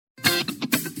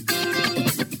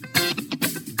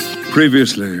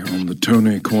Previously on the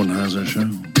Tony Kornheiser Show.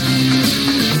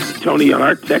 Tony, on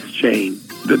our text chain,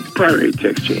 the primary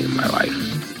text chain in my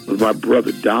life, was my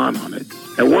brother Don on it.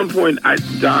 At one point,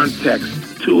 Don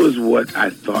texted, Tua's what I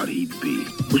thought he'd be,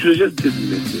 which was just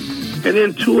dismissive. And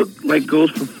then Tua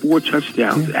goes for 4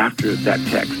 touchdowns after that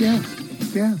text.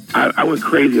 Yeah. I went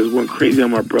crazy. I was going crazy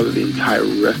on my brother the entire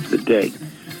rest of the day.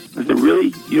 I said,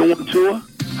 really? You don't want Tua?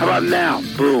 How about now?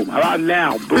 Boom. How about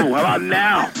now? Boom. How about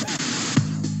now?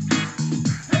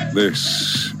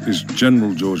 This is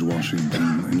General George Washington,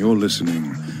 and you're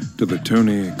listening to the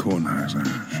Tony Kornheiser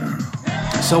Show.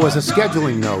 So as a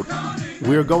scheduling note,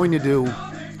 we're going to do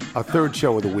a third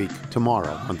show of the week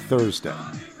tomorrow on Thursday.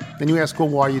 Then you ask, well,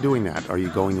 why are you doing that? Are you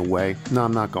going away? No,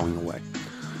 I'm not going away.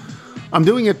 I'm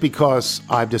doing it because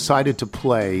I've decided to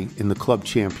play in the club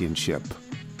championship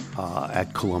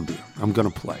at Columbia. I'm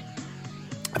going to play.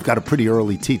 I've got a pretty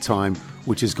early tee time,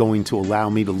 which is going to allow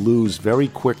me to lose very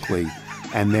quickly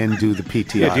and then do the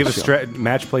PTI do you have show. a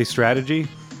match play strategy?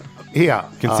 Yeah.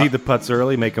 Concede the putts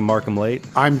early, make them mark them late?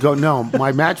 No,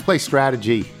 my match play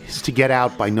strategy is to get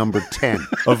out by number 10.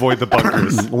 Avoid the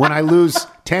bunkers. When I lose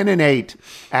 10 and 8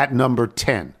 at number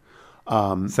 10.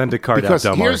 Send a card because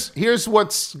out, Delmar. here's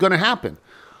what's going to happen.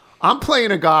 I'm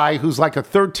playing a guy who's like a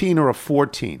 13 or a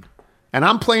 14, and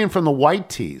I'm playing from the white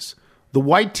tees. The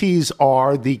white tees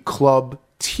are the club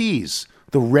tees,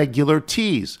 the regular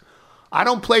tees. I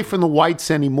don't play from the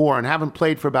whites anymore and haven't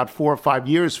played for about 4 or 5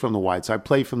 years from the whites. I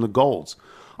play from the golds.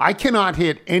 I cannot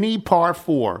hit any par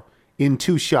 4 in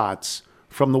 2 shots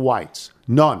from the whites.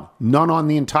 None on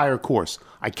the entire course.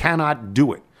 I cannot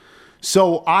do it.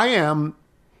 So I am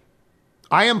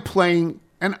playing,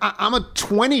 and I'm a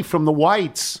 20 from the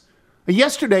whites.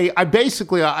 Yesterday, I played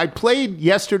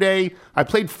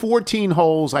 14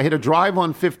 holes. I hit a drive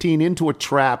on 15 into a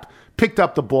trap, picked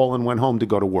up the ball, and went home to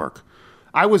go to work.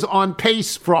 I was on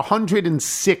pace for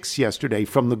 106 yesterday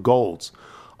from the golds.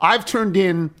 I've turned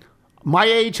in, my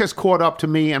age has caught up to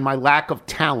me, and my lack of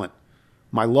talent,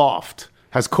 my loft,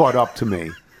 has caught up to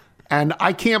me. And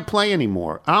I can't play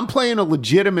anymore. I'm playing a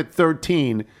legitimate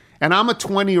 13, and I'm a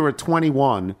 20 or a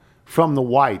 21 from the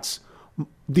whites.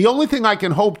 The only thing I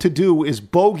can hope to do is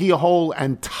bogey a hole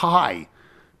and tie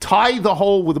the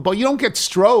hole with a bogey. You don't get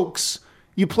strokes.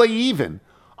 You play even.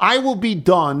 I will be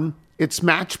done. It's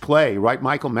match play, right,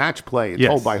 Michael? Match play. It's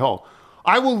hole by hole.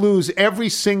 I will lose every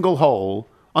single hole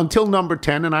until number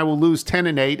 10, and I will lose 10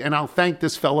 and 8, and I'll thank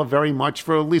this fella very much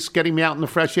for at least getting me out in the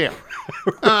fresh air.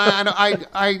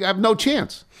 I have no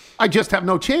chance. I just have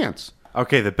no chance.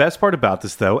 Okay, the best part about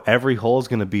this, though, every hole is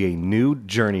going to be a new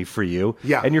journey for you.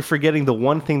 Yeah. And you're forgetting the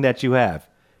one thing that you have.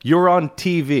 You're on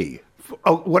TV.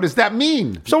 Oh, what does that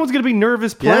mean? Someone's going to be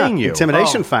nervous playing you.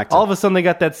 Intimidation factor. All of a sudden, they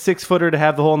got that 6-footer to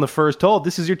have the hole in the first hole.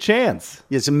 This is your chance.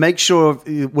 Yeah, so make sure,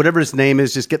 whatever his name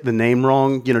is, just get the name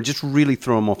wrong. Just really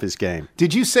throw him off his game.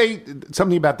 Did you say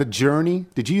something about the journey?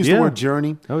 Did you use the word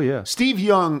journey? Oh, yeah. Steve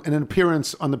Young, in an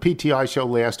appearance on the PTI show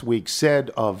last week,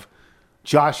 said of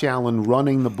Josh Allen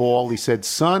running the ball, he said,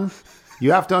 son,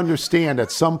 you have to understand at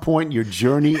some point your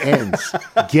journey ends.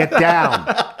 Get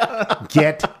down.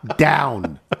 Get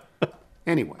down.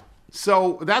 Anyway,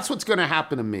 so that's what's going to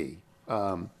happen to me.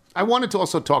 I wanted to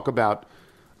also talk about,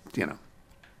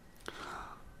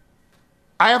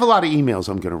 I have a lot of emails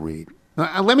I'm going to read.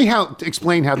 Let me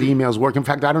explain how the emails work. In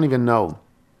fact, I don't even know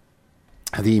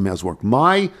how the emails work.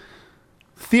 My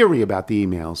theory about the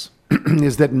emails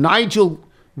is that Nigel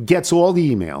gets all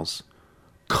the emails,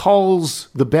 culls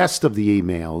the best of the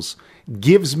emails,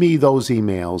 gives me those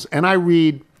emails, and I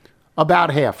read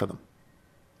about half of them.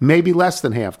 Maybe less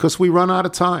than half, because we run out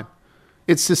of time.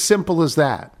 It's as simple as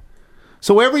that.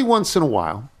 So every once in a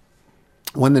while,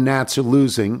 when the Nats are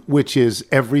losing, which is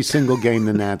every single game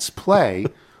the Nats play,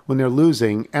 when they're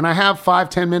losing, and I have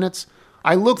 5-10 minutes,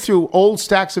 I look through old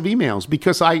stacks of emails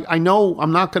because I know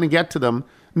I'm not going to get to them.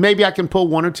 Maybe I can pull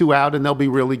 1 or 2 out and they'll be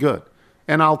really good.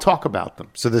 And I'll talk about them.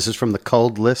 So this is from the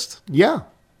cold list? Yeah.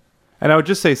 And I would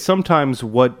just say sometimes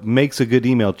what makes a good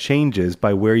email changes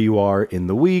by where you are in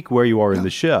the week, where you are in the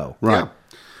show. Right. Yeah.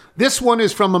 This one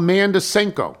is from Amanda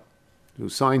Senko, who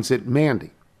signs it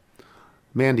Mandy.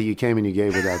 Mandy, you came and you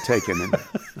gave without taking, and I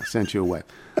sent you away.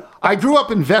 I grew up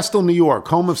in Vestal, New York,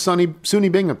 home of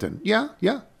SUNY Binghamton. Yeah.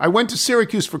 I went to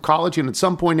Syracuse for college and at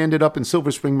some point ended up in Silver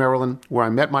Spring, Maryland, where I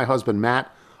met my husband,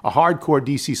 Matt, a hardcore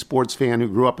DC sports fan who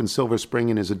grew up in Silver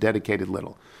Spring and is a dedicated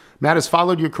little. Matt has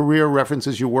followed your career,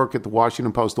 references your work at the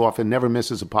Washington Post often, never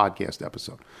misses a podcast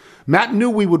episode. Matt knew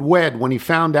we would wed when he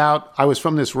found out I was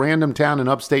from this random town in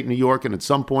upstate New York, and at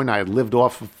some point I had lived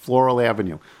off of Floral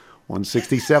Avenue.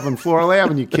 167 Floral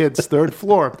Avenue, kids, 3rd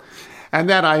floor. And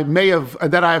that I have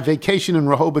vacationed in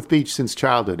Rehoboth Beach since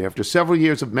childhood. After several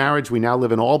years of marriage, we now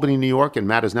live in Albany, New York, and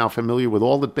Matt is now familiar with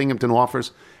all that Binghamton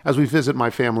offers as we visit my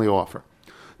family offer.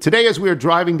 Today, as we are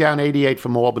driving down 88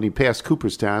 from Albany past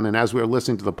Cooperstown, and as we are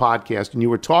listening to the podcast, and you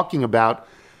were talking about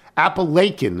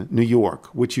Appalachian, New York,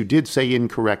 which you did say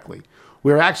incorrectly.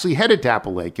 We're actually headed to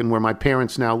Appalachian, where my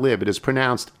parents now live. It is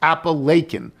pronounced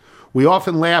Appalachian. We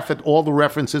often laugh at all the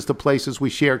references to places we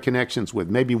share connections with.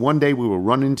 Maybe one day we will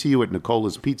run into you at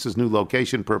Nicola's Pizza's new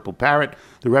location, Purple Parrot,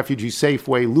 the Refugee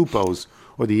Safeway, Lupo's,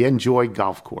 or the Enjoy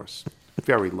Golf Course.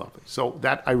 Very lovely. So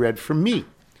that I read from me.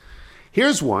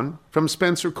 Here's one from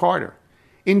Spencer Carter.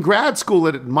 In grad school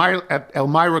at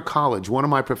Elmira College, one of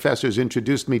my professors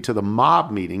introduced me to the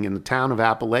mob meeting in the town of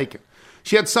Appalachian.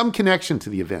 She had some connection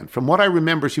to the event. From what I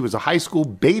remember, she was a high school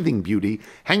bathing beauty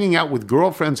hanging out with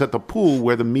girlfriends at the pool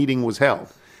where the meeting was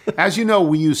held. As you know,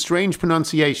 we use strange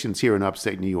pronunciations here in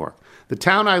upstate New York. The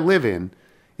town I live in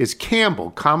is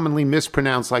Campbell, commonly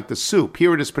mispronounced like the soup.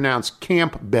 Here it is pronounced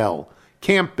Campbell.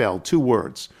 Campbell, 2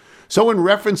 words. So in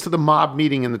reference to the mob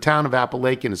meeting in the town of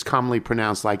Appalachian is commonly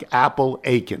pronounced like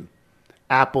Apple-Aiken.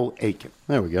 Apple-Aiken.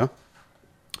 There we go.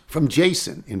 From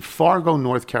Jason in Fargo,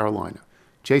 North Carolina.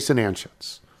 Jason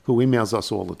Anschutz, who emails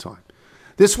us all the time.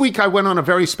 This week I went on a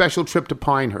very special trip to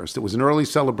Pinehurst. It was an early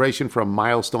celebration for a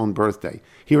milestone birthday.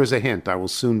 Here is a hint, I will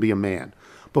soon be a man.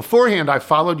 Beforehand, I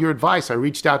followed your advice. I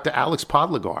reached out to Alex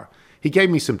Podlegar. He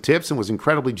gave me some tips and was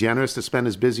incredibly generous to spend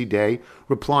his busy day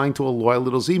replying to a loyal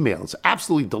little's emails.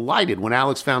 Absolutely delighted when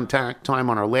Alex found time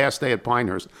on our last day at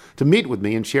Pinehurst to meet with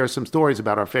me and share some stories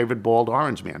about our favorite bald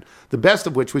orange man, the best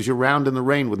of which was your round in the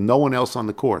rain with no one else on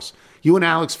the course. You and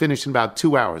Alex finished in about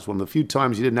 2 hours, one of the few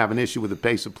times you didn't have an issue with the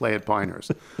pace of play at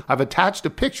Pinehurst. I've attached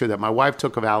a picture that my wife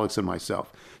took of Alex and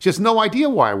myself. She has no idea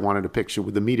why I wanted a picture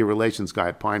with the media relations guy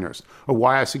at Pinehurst, or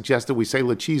why I suggested we say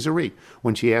La Cheeserie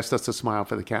when she asked us to smile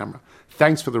for the camera.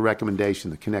 Thanks for the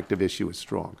recommendation. The connective issue is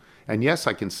strong. And yes,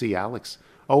 I can see Alex.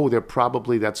 Oh,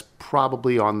 that's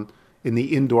probably in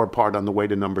the indoor part on the way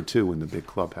to number 2 in the big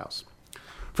clubhouse.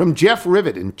 From Jeff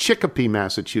Rivet in Chicopee,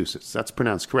 Massachusetts. That's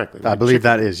pronounced correctly, right? I believe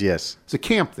that is, yes. It's a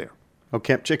camp there. Oh,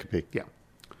 Camp Chicopee. Yeah.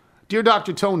 Dear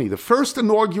Dr. Tony, the first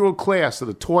inaugural class of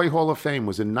the Toy Hall of Fame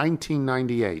was in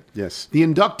 1998. Yes. The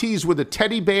inductees were the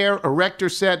Teddy Bear, Erector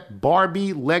Set,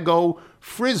 Barbie, Lego,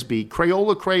 Frisbee,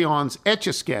 Crayola crayons,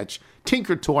 Etch-a-Sketch,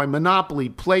 Tinker Toy, Monopoly,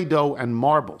 Play-Doh, and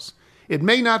marbles. It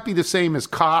may not be the same as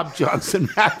Cobb, Johnson,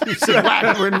 Mathewson,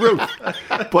 Wagner, and Ruth,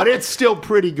 but it's still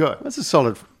pretty good. That's a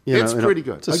solid... It's pretty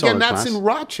good. Again, that's in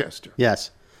Rochester.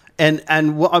 Yes.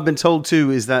 And what I've been told,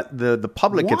 too, is that the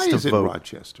public gets to vote. Why is it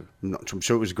Rochester? I'm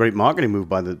sure it was a great marketing move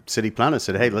by the city planner.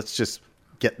 Said, hey, let's just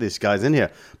get these guys in here.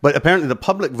 But apparently the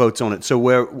public votes on it. So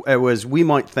whereas we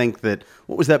might think that,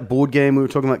 what was that board game we were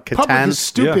talking about? Catan? Public is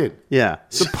stupid. Yeah.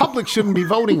 The public shouldn't be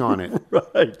voting on it. Right.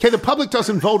 Okay, the public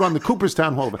doesn't vote on the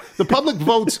Cooperstown Hall. The public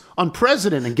votes on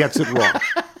president and gets it wrong.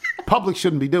 Public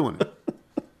shouldn't be doing it.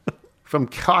 From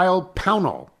Kyle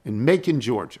Pownall in Macon,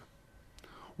 Georgia.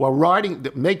 While riding,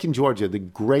 Macon, Georgia, the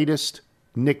greatest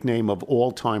nickname of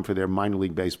all time for their minor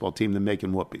league baseball team, the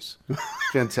Macon Whoopies.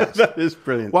 Fantastic. That is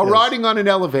brilliant. While riding on an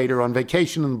elevator on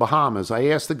vacation in the Bahamas, I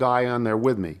asked the guy on there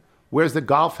with me, where's the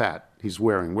golf hat he's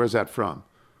wearing? Where's that from?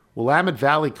 Willamette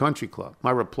Valley Country Club.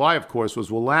 My reply, of course, was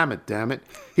Willamette, damn it.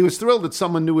 He was thrilled that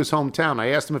someone knew his hometown. I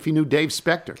asked him if he knew Dave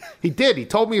Spector. He did. He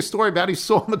told me a story about he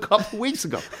saw him a couple of weeks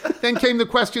ago. Then came the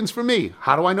questions for me.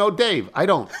 How do I know Dave? I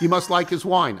don't. You must like his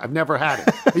wine. I've never had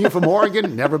it. Are you from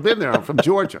Oregon? Never been there. I'm from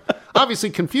Georgia. Obviously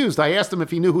confused, I asked him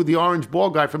if he knew who the orange ball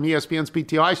guy from ESPN's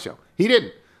PTI show. He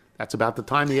didn't. That's about the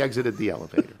time he exited the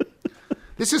elevator.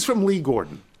 This is from Lee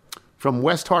Gordon, from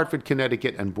West Hartford,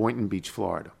 Connecticut, and Boynton Beach,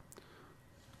 Florida.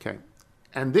 Okay.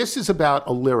 And this is about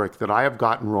a lyric that I have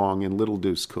gotten wrong in Little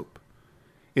Deuce Coupe.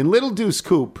 In Little Deuce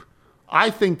Coupe,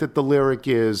 I think that the lyric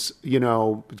is,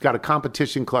 it's got a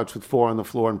competition clutch with 4 on the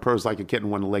floor and purrs like a kitten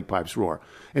when the leg pipes roar.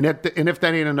 And if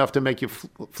that ain't enough to make you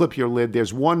flip your lid,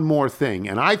 there's one more thing.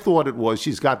 And I thought it was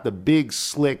she's got the big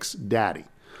Slick's daddy.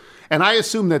 And I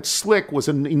assumed that Slick was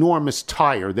an enormous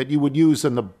tire that you would use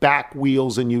on the back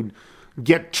wheels and you'd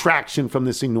get traction from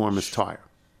this enormous tire.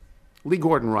 Lee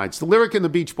Gordon writes, the lyric in the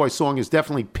Beach Boys song is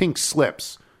definitely pink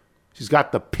slips. She's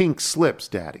got the pink slips,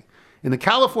 daddy. In the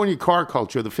California car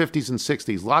culture of the 50s and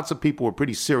 60s, lots of people were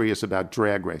pretty serious about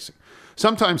drag racing.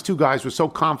 Sometimes 2 guys were so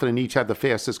confident each had the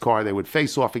fastest car, they would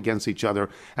face off against each other,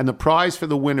 and the prize for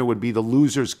the winner would be the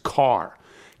loser's car.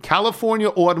 California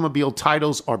automobile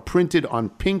titles are printed on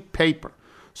pink paper,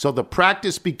 so the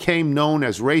practice became known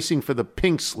as racing for the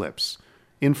pink slips.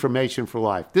 Information for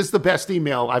life. This is the best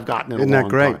email I've gotten in a long time. Isn't that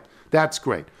great? That's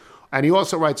great. And he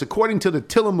also writes, according to the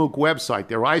Tillamook website,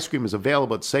 their ice cream is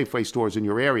available at Safeway stores in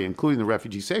your area, including the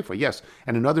Refugee Safeway. Yes,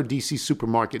 and in other D.C.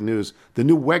 supermarket news, the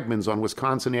new Wegmans on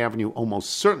Wisconsin Avenue almost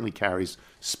certainly carries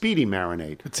Speedy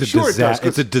marinade.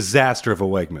 It's a disaster of a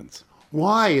Wegmans.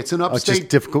 Why? It's an upstate. It's just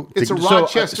difficult. It's a So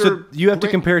Rochester. you have to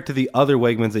compare it to the other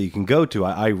Wegmans that you can go to.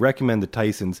 I recommend the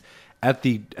Tysons. At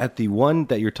the one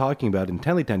that you're talking about in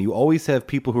Tenleytown, you always have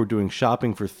people who are doing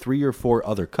shopping for 3 or 4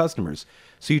 other customers.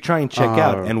 So you try and check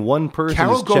out, and one person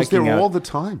Carol is goes checking there out all the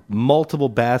time. multiple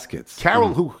baskets.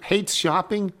 Carol, who hates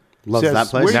shopping, Loves says, that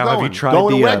place. Where you Now, going? have you tried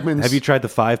Going to the Wegmans. have you tried the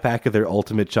 5-pack of their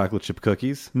ultimate chocolate chip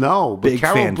cookies? No, but Big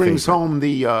Carol fan brings favorite. home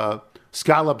the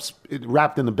scallops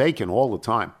wrapped in the bacon all the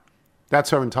time. That's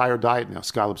her entire diet now,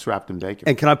 scallops wrapped in bacon.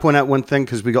 And can I point out one thing?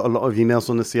 Because we got a lot of emails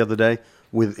on this the other day.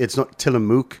 It's not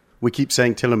Tillamook. We keep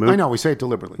saying Tillamook. I know, we say it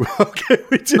deliberately. Okay,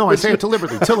 we do. No, I say it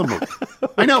deliberately. Tillamook.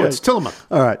 I know, it's Tillamook.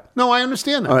 All right. No, I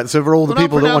understand that. All right, so for all the But I'll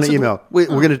people that want to pronounce email, it-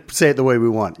 we're going to say it the way we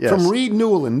want. Yes. From Reed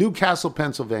Newell in Newcastle,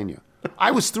 Pennsylvania. I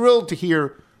was thrilled to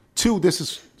hear this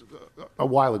is a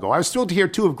while ago. I was thrilled to hear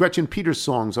 2 of Gretchen Peters'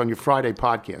 songs on your Friday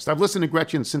podcast. I've listened to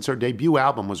Gretchen since her debut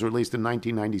album was released in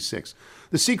 1996.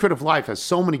 The Secret of Life has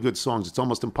so many good songs, it's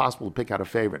almost impossible to pick out a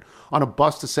favorite. On a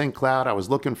Bus to St. Cloud, I Was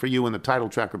Looking for You, and the title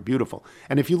track are beautiful.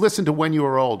 And if you listen to When You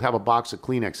Were Old, have a box of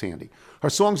Kleenex handy. Her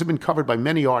songs have been covered by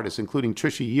many artists, including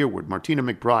Trisha Yearwood, Martina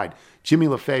McBride, Jimmy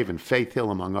LaFave, and Faith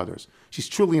Hill, among others. She's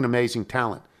truly an amazing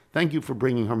talent. Thank you for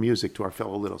bringing her music to our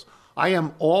fellow littles. I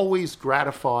am always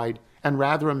gratified and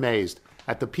rather amazed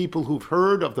at the people who've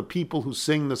heard of the people who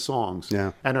sing the songs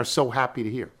and are so happy to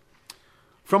hear.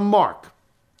 From Mark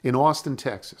in Austin,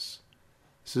 Texas.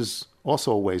 This is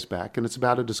also a ways back, and it's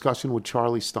about a discussion with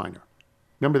Charlie Steiner.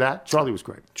 Remember that? Charlie was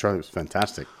great. Charlie was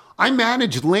fantastic. I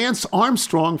managed Lance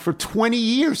Armstrong for 20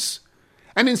 years.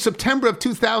 And in September of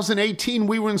 2018,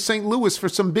 we were in St. Louis for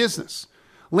some business.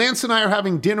 Lance and I are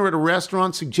having dinner at a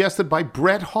restaurant suggested by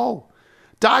Brett Hull.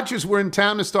 Dodgers were in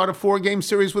town to start a 4-game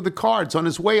series with the Cards. On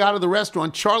his way out of the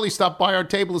restaurant, Charlie stopped by our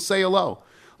table to say hello.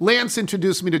 Lance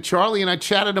introduced me to Charlie, and I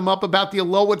chatted him up about the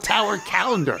Aloha Tower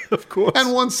calendar. Of course.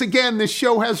 And once again, this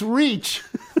show has reach.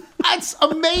 That's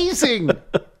amazing.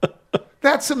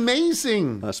 That's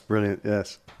amazing. That's brilliant,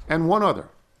 yes. And one other.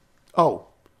 Oh,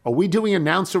 are we doing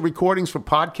announcer recordings for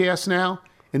podcasts now?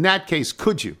 In that case,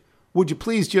 would you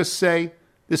please just say,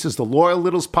 this is the Loyal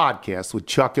Littles Podcast with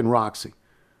Chuck and Roxy.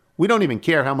 We don't even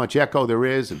care how much echo there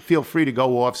is, and feel free to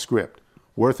go off script.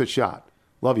 Worth a shot.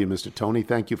 Love you, Mr. Tony.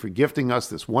 Thank you for gifting us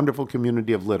this wonderful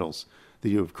community of littles that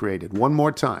you have created. One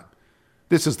more time.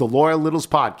 This is the Loyal Littles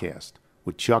Podcast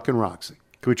with Chuck and Roxy.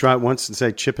 Can we try it once and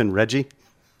say Chip and Reggie?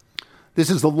 This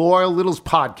is the Loyal Littles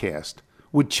Podcast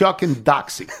with Chuck and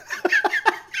Doxy.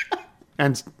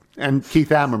 and Keith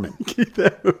Ammerman.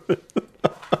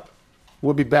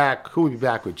 We'll be back. Who will be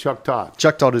back with? Chuck Todd.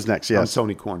 Chuck Todd is next, yes. I'm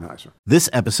Tony Kornheiser. This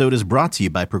episode is brought to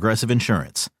you by Progressive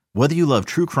Insurance. Whether you love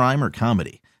true crime or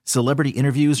comedy, celebrity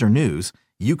interviews or news,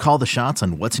 you call the shots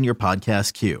on what's in your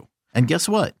podcast queue. And guess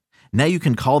what? Now you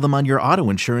can call them on your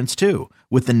auto insurance too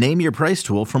with the Name Your Price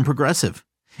tool from Progressive.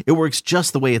 It works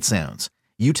just the way it sounds.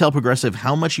 You tell Progressive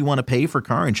how much you want to pay for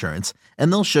car insurance,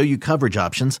 and they'll show you coverage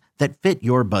options that fit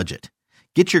your budget.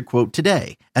 Get your quote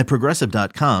today at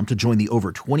Progressive.com to join the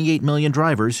over 28 million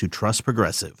drivers who trust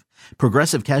Progressive.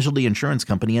 Progressive Casualty Insurance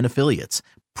Company and Affiliates.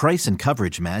 Price and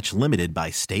coverage match limited by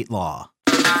state law.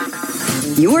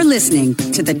 You're listening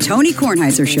to The Tony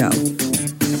Kornheiser Show.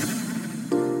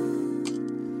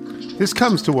 This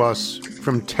comes to us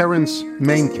from Terrence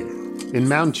Mencken in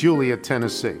Mount Juliet,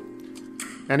 Tennessee.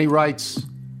 And he writes,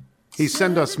 he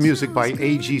sent us music by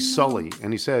A.G. Sully,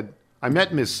 and he said, I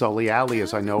met Miss Sully, Allie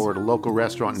as I know her, at a local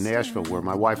restaurant in Nashville where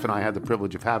my wife and I had the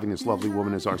privilege of having this lovely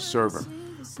woman as our server.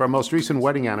 For our most recent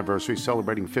wedding anniversary,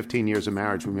 celebrating 15 years of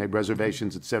marriage, we made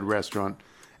reservations at said restaurant,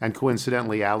 and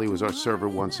coincidentally, Allie was our server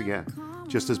once again.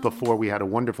 Just as before, we had a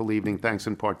wonderful evening thanks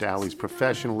in part to Allie's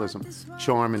professionalism,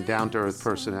 charm, and down-to-earth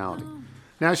personality.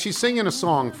 Now, she's singing a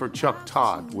song for Chuck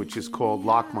Todd, which is called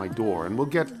Lock My Door, and we'll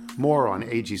get more on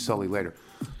A.G. Sully later.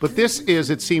 But this is,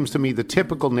 it seems to me, the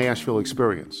typical Nashville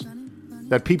experience.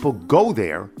 That people go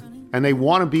there and they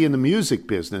want to be in the music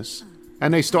business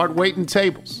and they start waiting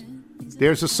tables.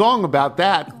 There's a song about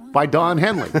that by Don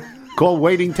Henley called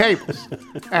Waiting Tables.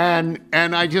 And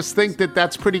I just think that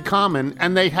that's pretty common.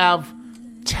 And they have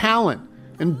talent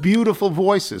and beautiful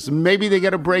voices. And maybe they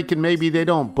get a break and maybe they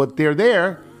don't. But they're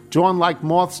there, drawn like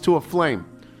moths to a flame.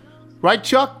 Right,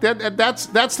 Chuck? That's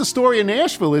the story in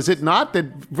Nashville, is it not? That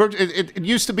it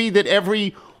used to be that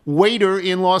every waiter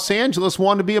in Los Angeles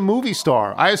wanted to be a movie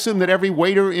star. I assume that every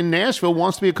waiter in Nashville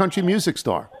wants to be a country music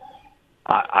star.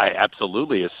 I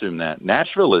absolutely assume that.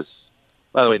 Nashville is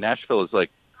By the way, Nashville is like,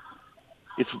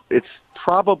 it's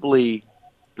probably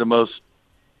the most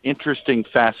interesting,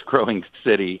 fast-growing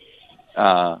city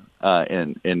in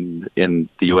the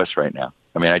U.S. right now.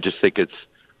 I mean, I just think it's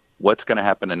what's going to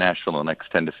happen in Nashville in the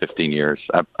next 10 to 15 years.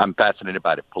 I'm fascinated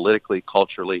by it politically,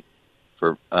 culturally,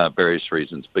 for various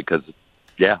reasons because,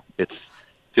 it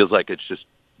feels like it's just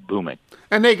booming.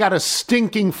 And they got a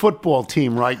stinking football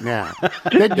team right now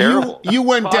that you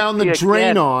went down the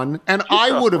drain on, and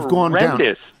I would have gone down.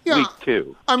 Week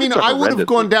 2. I mean, I would have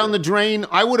gone down the drain.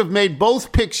 I would have made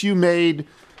both picks you made.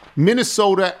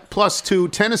 Minnesota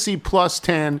 +2, Tennessee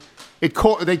 +10.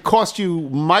 They cost you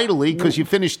mightily because you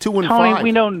finished 2-5. Tony,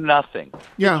 we know nothing.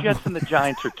 Yeah. The Jets and the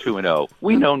Giants are 2-0.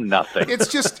 We know nothing. It's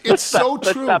so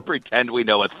true. Let's not pretend we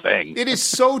know a thing. It is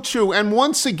so true. And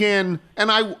once again,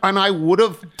 and I would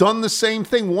have done the same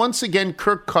thing. Once again,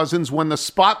 Kirk Cousins, when the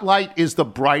spotlight is the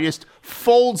brightest,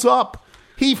 folds up.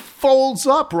 He folds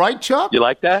up, right, Chuck? You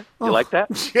like that? You like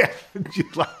that? Yeah, you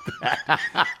like that.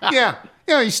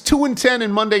 Yeah, he's 2-10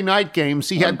 in Monday night games.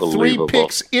 He had 3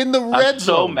 picks in the red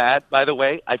zone. I'm so mad, by the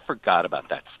way. I forgot about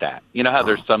that stat. You know how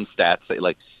there's some stats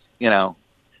that,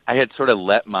 I had sort of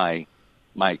let my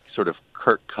sort of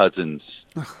Kirk Cousins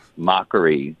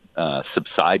mockery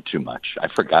subside too much. I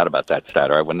forgot about that stat,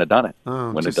 or I wouldn't have done it.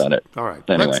 Wouldn't have done it. All right.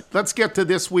 Anyway. Let's get to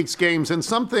this week's games. And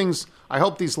some things, I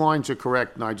hope these lines are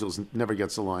correct. Nigel never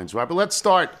gets the lines right. But let's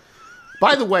start.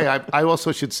 By the way, I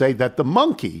also should say that the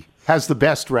monkey has the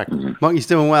best record. Monkey's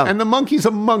doing well. And the monkey's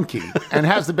a monkey and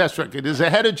has the best record. Is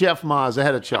ahead of Jeff Maz,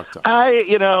 ahead of Chuck Tuck.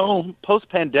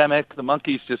 Post-pandemic, the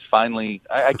monkey's just finally,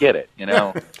 I get it,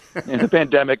 And the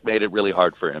pandemic made it really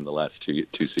hard for him the last two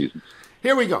seasons.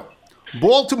 Here we go.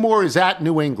 Baltimore is at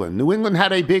New England. New England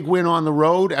had a big win on the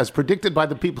road, as predicted by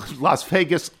the people of Las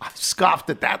Vegas. I scoffed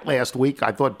at that last week.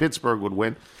 I thought Pittsburgh would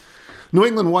win. New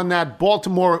England won that.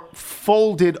 Baltimore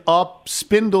folded up,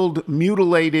 spindled,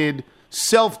 mutilated,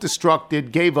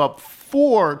 self-destructed, gave up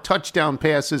 4 touchdown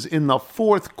passes in the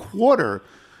fourth quarter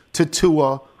to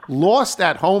Tua, lost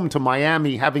at home to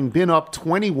Miami, having been up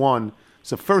 21.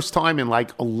 It's the first time in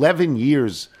 11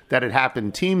 years that it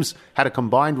happened. Teams had a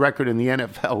combined record in the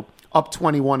NFL up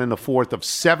 21 in the fourth of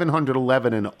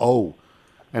 711-0.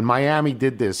 And Miami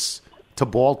did this to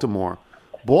Baltimore.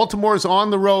 Baltimore's on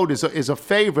the road is a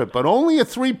favorite, but only a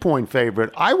 3-point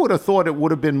favorite. I would have thought it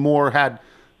would have been more had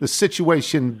the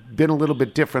situation been a little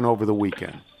bit different over the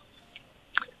weekend.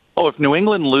 Oh, if New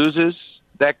England loses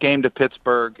that game to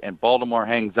Pittsburgh and Baltimore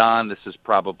hangs on, this is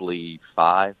probably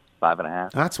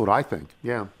 5.5. That's what I think.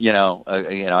 Yeah.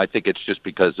 I think it's just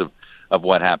because of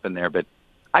what happened there, but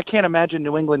I can't imagine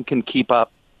New England can keep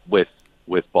up with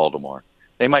Baltimore.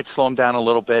 They might slow them down a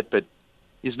little bit, but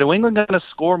is New England going to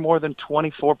score more than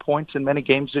 24 points in many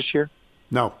games this year?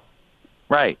 No.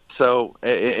 Right. So,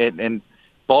 and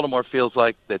Baltimore feels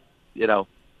like that,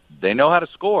 they know how to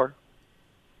score.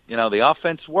 The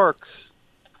offense works.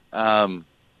 I'll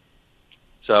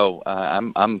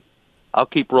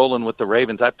keep rolling with the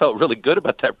Ravens. I felt really good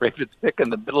about that Ravens pick in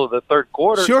the middle of the third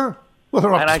quarter. Sure. Well,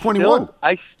 they're up 21.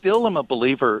 I still am a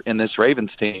believer in this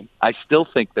Ravens team. I still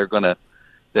think they're going to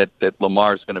that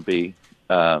Lamar's going to be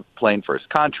playing for his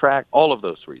contract. All of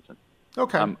those reasons.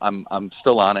 Okay. I'm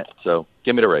still on it. So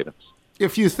give me the Ravens.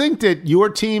 If you think that your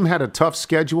team had a tough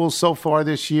schedule so far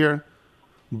this year,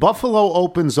 Buffalo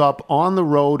opens up on the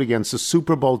road against the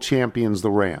Super Bowl champions,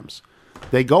 the Rams.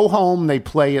 They go home. They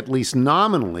play at least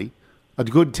nominally a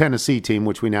good Tennessee team,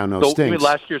 which we now know stinks. You mean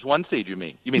last year's 1 seed, you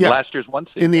mean? Last year's 1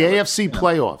 seed? In the AFC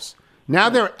playoffs. Now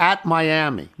they're at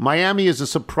Miami. Miami is a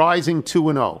surprising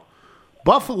 2-0.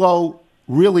 Buffalo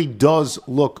really does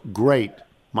look great.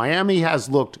 Miami has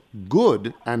looked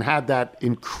good and had that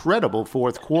incredible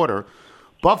fourth quarter.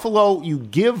 Buffalo, you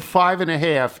give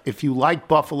 5.5 if you like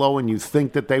Buffalo and you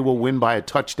think that they will win by a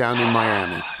touchdown in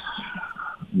Miami.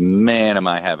 Man, am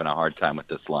I having a hard time with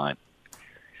this line.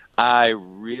 I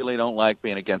really don't like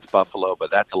being against Buffalo, but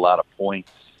that's a lot of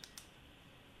points.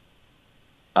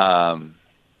 It's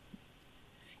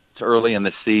early in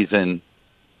the season.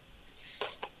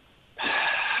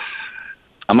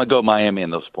 I'm going to go Miami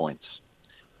in those points.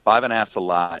 5.5's a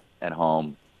lot at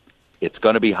home. It's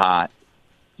going to be hot.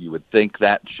 You would think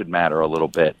that should matter a little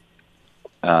bit.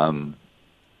 So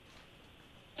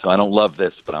I don't love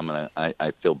this, but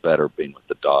I feel better being with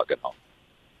the dog at home.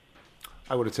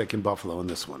 I would have taken Buffalo in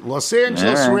this one. Los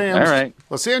Angeles Rams. All right.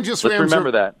 Los Angeles Let's Rams.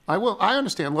 Remember that. I will. I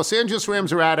understand. Los Angeles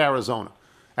Rams are at Arizona.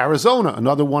 Arizona,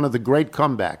 another one of the great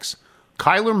comebacks.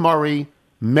 Kyler Murray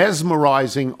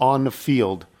mesmerizing on the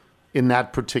field in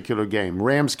that particular game.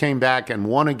 Rams came back and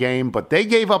won a game, but they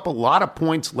gave up a lot of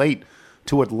points late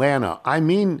to Atlanta. I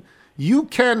mean, you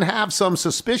can have some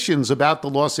suspicions about the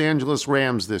Los Angeles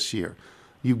Rams this year.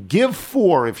 You give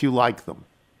 4 if you like them.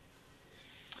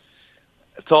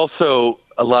 It's also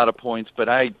a lot of points, but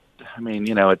I mean,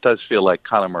 it does feel like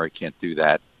Kyler Murray can't do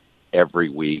that every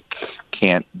week,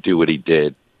 can't do what he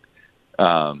did.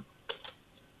 God,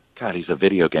 he's a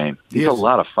video game. He's a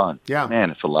lot of fun. Yeah. Man,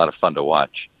 it's a lot of fun to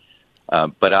watch.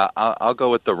 But I'll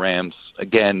go with the Rams.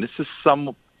 Again,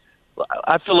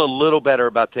 I feel a little better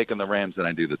about taking the Rams than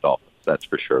I do the Dolphins. That's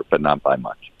for sure, but not by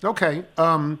much. Okay.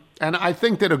 And I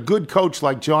think that a good coach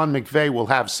like John McVay will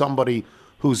have somebody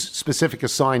whose specific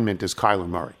assignment is Kyler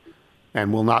Murray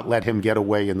and will not let him get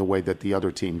away in the way that the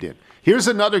other team did. Here's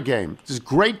another game. This is a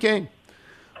great game.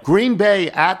 Green Bay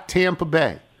at Tampa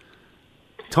Bay.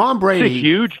 Tom Brady. It's a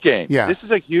huge game. Yeah. This is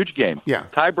a huge game. Yeah.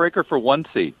 Tiebreaker for 1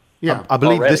 seed. Yeah. I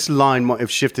believe Already. this line might have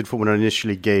shifted from what I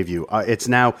initially gave you. It's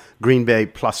now Green Bay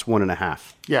plus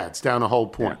 1.5. Yeah, it's down a whole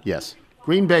point. Yes.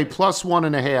 Green Bay plus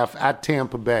 1.5 at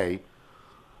Tampa Bay.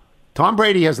 Tom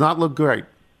Brady has not looked great.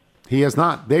 He has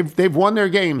not. They've won their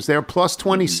games. They're plus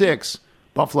 26.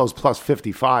 Buffalo's plus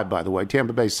 55, by the way.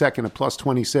 Tampa Bay second at plus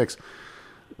 26.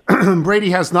 Brady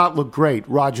has not looked great.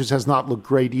 Rodgers has not looked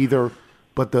great either.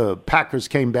 But the Packers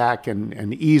came back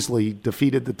and easily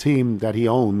defeated the team that he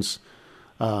owns,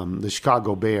 the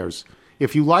Chicago Bears.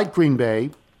 If you like Green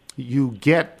Bay, you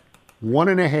get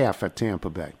 1.5 at Tampa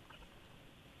Bay.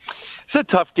 It's a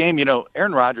tough game.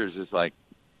 Aaron Rodgers is like,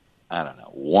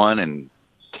 1-10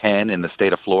 in the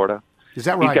state of Florida. Is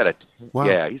that right?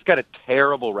 He's got a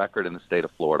terrible record in the state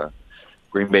of Florida.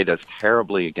 Green Bay does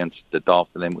terribly against the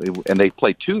Dolphins, and they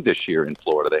play 2 this year in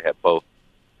Florida. They have both.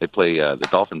 They play the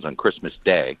Dolphins on Christmas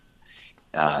Day,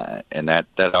 and that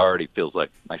already feels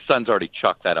like my son's already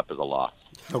chalked that up as a loss.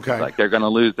 Okay. It's like they're going to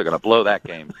lose. They're going to blow that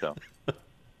game. So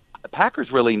the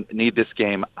Packers really need this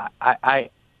game.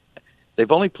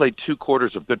 They've only played 2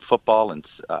 quarters of good football and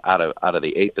out of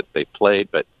the 8 that they played,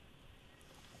 but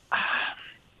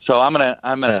so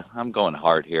I'm going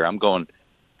hard here. I'm going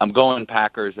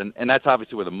Packers, and that's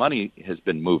obviously where the money has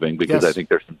been moving because Yes. I think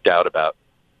there's some doubt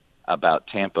about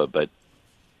Tampa, but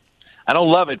I don't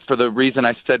love it for the reason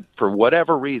I said. For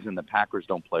whatever reason, the Packers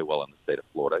don't play well in the state of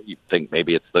Florida. You think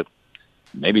maybe it's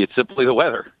simply the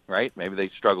weather, right? Maybe they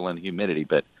struggle in humidity,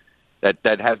 but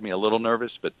that has me a little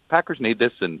nervous. But Packers need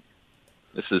this, and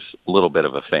this is a little bit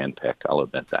of a fan pick. I'll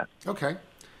admit that. Okay.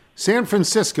 San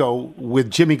Francisco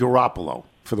with Jimmy Garoppolo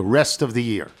for the rest of the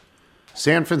year.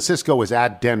 San Francisco is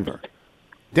at Denver.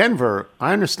 Denver,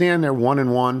 I understand they're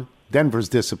 1-1. Denver's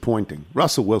disappointing.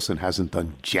 Russell Wilson hasn't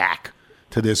done jack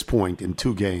to this point in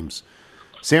 2 games.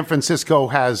 San Francisco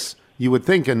has, you would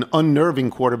think, an unnerving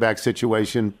quarterback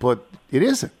situation, but it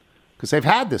isn't because they've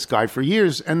had this guy for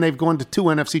years, and they've gone to 2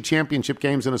 NFC championship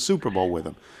games and a Super Bowl with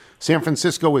him. San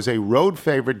Francisco is a road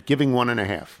favorite, giving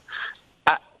 1.5.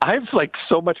 I have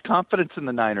so much confidence in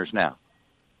the Niners now.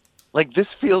 This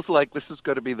feels like this is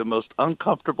going to be the most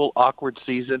uncomfortable, awkward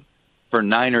season for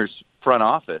Niners front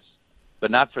office,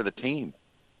 but not for the team.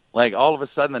 All of a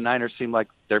sudden, the Niners seem like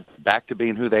they're back to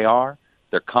being who they are.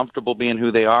 They're comfortable being who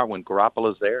they are when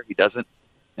Garoppolo's there. He doesn't,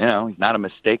 he's not a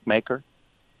mistake maker.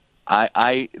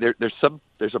 There's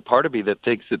a part of me that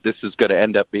thinks that this is going to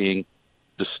end up being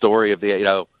the story of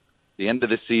the end of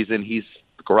the season.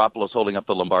 Garoppolo's holding up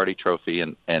the Lombardi Trophy,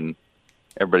 and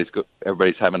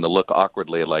everybody's having to look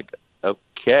awkwardly like,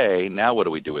 okay, now what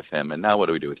do we do with him? And now what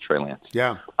do we do with Trey Lance?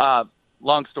 Yeah.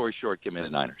 Long story short, give me the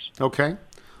Niners. Okay.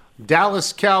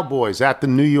 Dallas Cowboys at the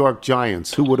New York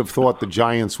Giants. Who would have thought the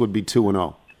Giants would be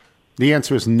 2-0? The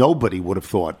answer is nobody would have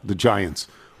thought the Giants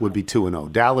would be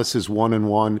 2-0. Dallas is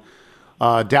 1-1.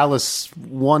 Dallas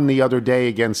won the other day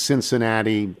against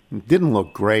Cincinnati. Didn't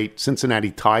look great.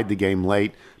 Cincinnati tied the game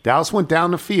late. Dallas went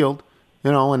down the field,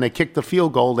 and they kicked the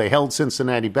field goal. They held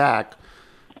Cincinnati back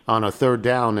on a 3rd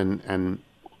down and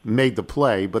made the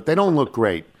play, but they don't look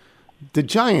great. The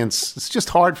Giants, it's just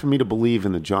hard for me to believe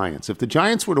in the Giants. If the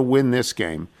Giants were to win this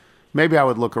game, maybe I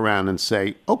would look around and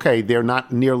say, okay, they're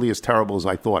not nearly as terrible as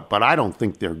I thought, but I don't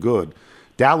think they're good.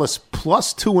 Dallas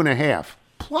plus 2.5.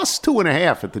 Plus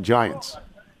 2.5 at the Giants.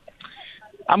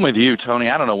 I'm with you,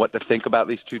 Tony. I don't know what to think about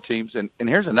these 2 teams. And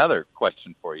here's another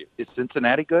question for you. Is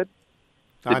Cincinnati good?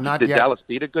 Did yet. Dallas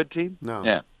beat a good team? No.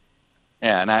 Yeah.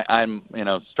 Yeah, and I'm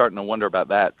starting to wonder about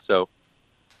that. So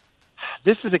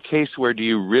this is a case where do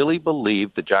you really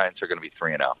believe the Giants are going to be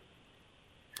 3-0?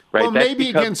 Right? Well, maybe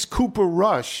against Cooper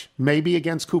Rush. Maybe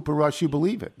against Cooper Rush you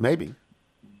believe it. Maybe.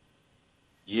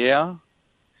 Yeah.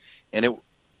 And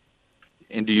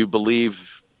do you believe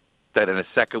that in a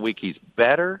second week he's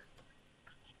better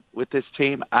with this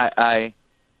team?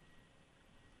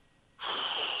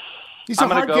 These are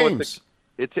hard games.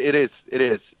 It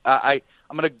is. I'm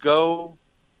going to go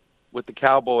with the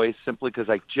Cowboys simply because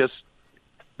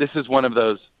this is one of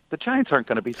those. The Giants aren't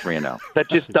going to be 3-0. That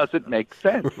just doesn't make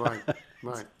sense.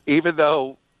 Right. Even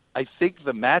though I think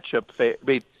the matchup.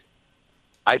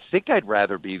 I think I'd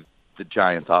rather be the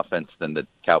Giants' offense than the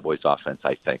Cowboys' offense.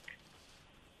 I think.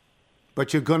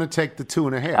 But you're going to take the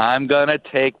 2.5. I'm going to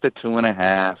take the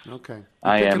 2.5. Okay. You're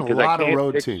I am picking a lot of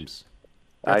road teams.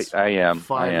 I am.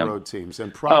 5 road teams,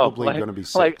 and probably going to be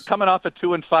 6. Like coming off a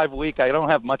 2-5 week, I don't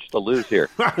have much to lose here.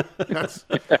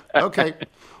 Okay.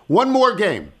 One more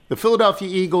game. The Philadelphia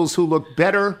Eagles, who look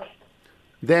better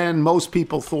than most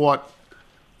people thought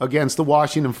against the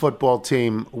Washington football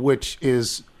team, which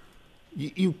is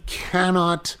you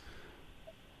cannot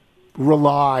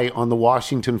rely on the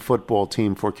Washington football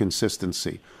team for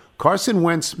consistency. Carson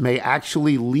Wentz may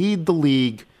actually lead the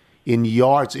league in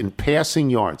yards, in passing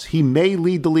yards. He may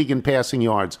lead the league in passing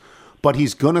yards, but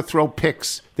he's going to throw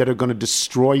picks that are going to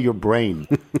destroy your brain.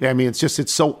 I mean,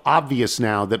 it's so obvious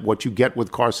now that what you get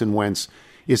with Carson Wentz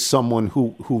is someone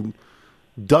who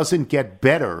doesn't get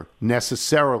better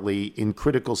necessarily in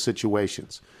critical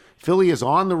situations. Philly is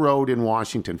on the road in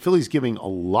Washington. Philly's giving a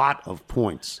lot of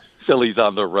points. Philly's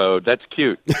on the road. That's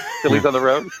cute. Philly's on the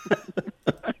road?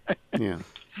 Yeah.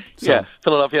 So, yeah,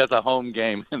 Philadelphia has a home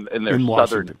game in their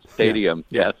southern stadium.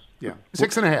 Yeah. Yes. Yeah.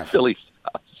 6.5. Philly.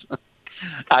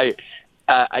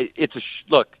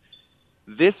 Look,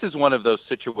 this is one of those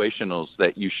situationals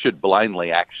that you should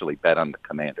blindly actually bet on the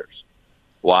Commanders.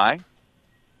 Why?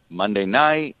 Monday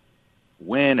night,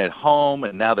 win at home,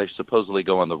 and now they supposedly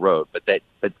go on the road.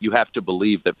 But you have to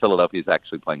believe that Philadelphia is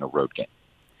actually playing a road game.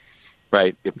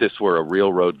 Right. If this were a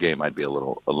real road game, I'd be a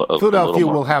little Philadelphia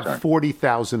will concerned. have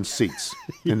 40,000 seats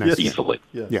in that Easily.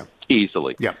 Yeah.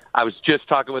 Easily. Yeah. I was just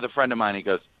talking with a friend of mine. He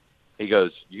goes,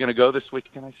 "You going to go this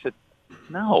weekend?" I said,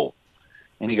 "No."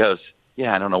 And he goes,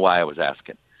 "Yeah, I don't know why I was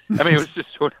asking." I mean, it was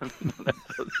just sort of that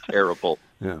was terrible.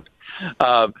 Yeah.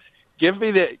 Give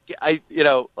me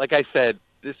like I said,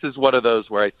 this is one of those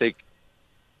where I think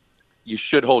you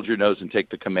should hold your nose and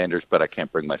take the Commanders, but I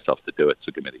can't bring myself to do it.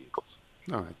 So give me the Eagles.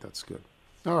 All right, that's good.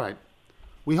 All right.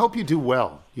 We hope you do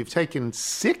well. You've taken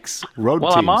 6 road teams.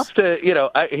 Well, I'm off to,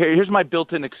 here's my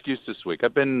built-in excuse this week.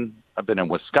 I've been in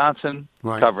Wisconsin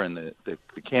covering the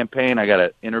campaign. I got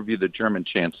to interview the German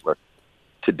chancellor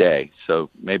today, so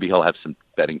maybe he'll have some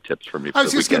betting tips for me. I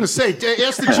was just going to say,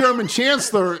 ask the German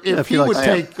chancellor if he would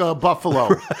take Buffalo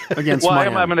against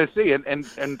Miami. I'm going to see.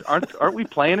 And aren't we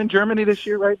playing in Germany this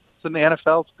year, right? So the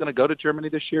NFL is going to go to Germany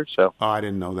this year. So I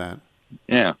didn't know that.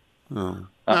 Yeah. Oh.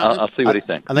 I'll see what he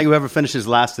thinks. I think whoever finishes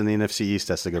last in the NFC East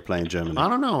has to go play in Germany. I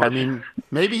don't know. I mean,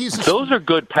 maybe he's... Those are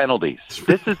good penalties.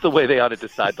 This is the way they ought to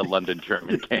decide the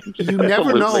London-German games. You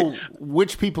never know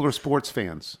which people are sports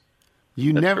fans.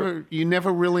 You never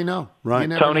really know. Right.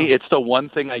 Tony, it's the one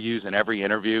thing I use in every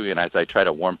interview, and as I try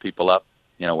to warm people up,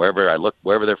 wherever I look,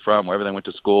 wherever they're from, wherever they went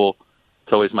to school,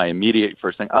 it's always my immediate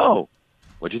first thing, what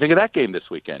do you think of that game this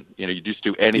weekend? You just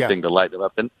do anything to light them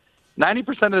up. And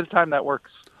 90% of the time that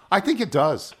works. I think it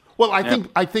does. Well,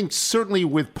 I think certainly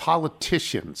with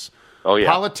politicians,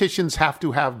 politicians have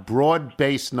to have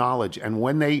broad-based knowledge, and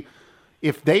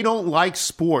if they don't like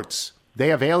sports, they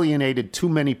have alienated too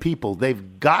many people.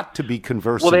 They've got to be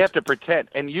conversant. Well, they have to pretend,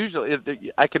 and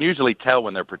I can usually tell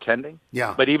when they're pretending.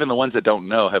 Yeah. But even the ones that don't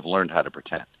know have learned how to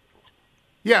pretend.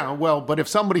 Yeah, well, but if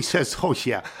somebody says,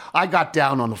 I got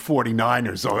down on the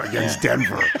 49ers against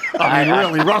Denver. I mean,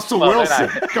 really, Russell Wilson,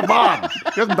 come on.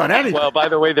 He hasn't done anything. Well, by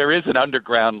the way, there is an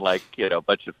underground,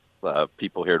 bunch of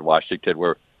people here in Washington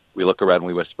where we look around and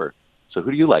we whisper, so who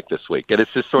do you like this week? And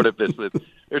it's just sort of this,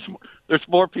 there's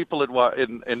more people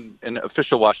in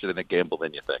official Washington that gamble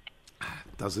than you think.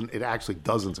 It actually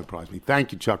doesn't surprise me.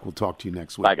 Thank you, Chuck. We'll talk to you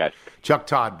next week. Bye, guys. Chuck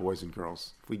Todd, boys and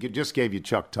girls. If we just gave you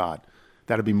Chuck Todd,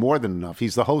 that'd be more than enough.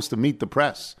 He's the host of Meet the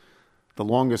Press, the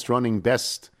longest-running,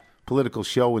 best political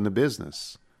show in the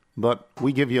business. But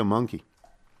we give you a monkey.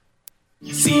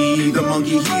 See the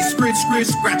monkey, he's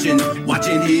scratching,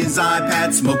 watching his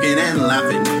iPad, smoking and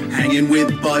laughing, hanging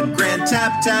with Bud Grant,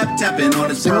 tapping on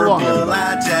his purple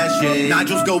attache.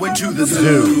 Nigel's going to the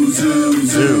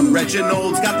zoo.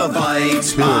 Reginald's got the bite,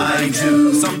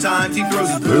 too. Sometimes he throws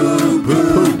his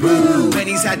boo. When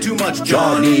he's had too much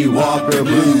Johnny Walker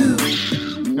Blue.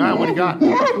 All right, what do you got?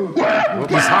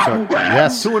 He's hot.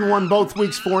 Yes. 2-1 both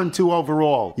weeks, 4-2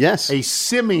 overall. Yes. A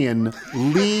simian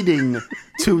leading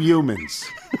 2 humans.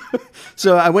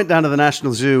 So I went down to the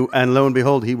National Zoo, and lo and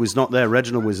behold, he was not there.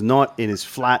 Reginald was not in his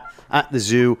flat at the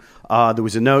zoo. There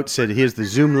was a note said, "Here's the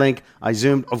Zoom link." I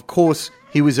zoomed. Of course,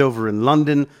 he was over in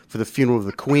London for the funeral of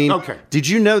the Queen. Okay. Did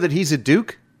you know that he's a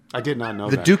Duke? I did not know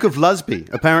The that. Duke of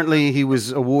Lusby. Apparently, he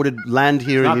was awarded land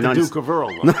here Not in the the United Duke of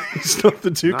Earl. No, it's not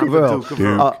the Duke Not of the Earl. Duke of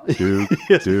Earl.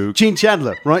 Yes. Duke. Gene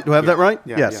Chandler, right? Do I have that right?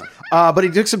 Yeah, yes. But he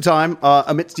took some time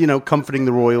amidst, comforting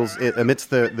the Royals amidst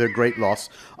their great loss.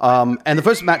 And the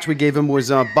first match we gave him was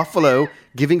Buffalo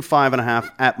giving 5.5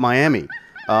 at Miami.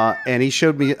 And he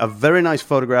showed me a very nice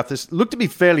photograph. This looked to be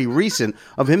fairly recent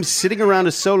of him sitting around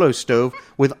a solo stove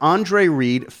with Andre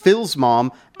Reed, Phil's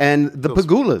mom, and the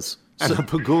Pagulas. And the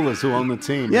Pagulas who own the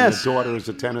team. Yes. And the daughter is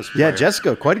a tennis player. Yeah,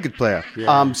 Jessica, quite a good player.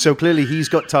 Yeah. So clearly he's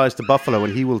got ties to Buffalo,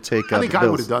 and he will take I think the I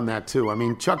Bills. would have done that too. I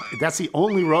mean, Chuck, that's the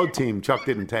only road team Chuck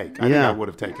didn't take. I think I would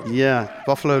have taken it. Yeah,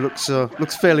 Buffalo looks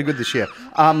fairly good this year.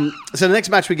 So the next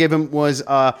match we gave him was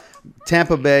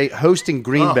Tampa Bay hosting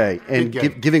Green Bay and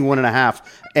giving 1.5.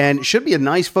 And it should be a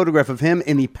nice photograph of him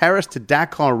in the Paris to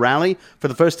Dakar rally for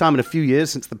the first time in a few years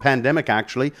since the pandemic,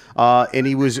 actually. And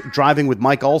he was driving with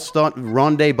Mike Allstott,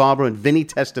 Rondé Barber, and Vinny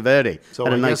Testaverde. So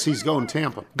I guess he's going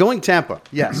Tampa. Going Tampa,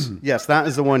 yes. Yes, that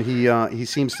is the one he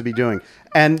seems to be doing.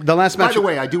 And the last match... By the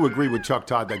way, I do agree with Chuck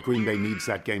Todd that Green Bay needs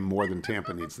that game more than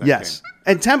Tampa needs that game. Yes.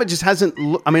 And Tampa just hasn't...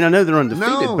 I mean, I know they're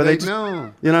undefeated, but they just...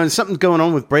 No. And something's going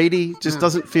on with Brady. Just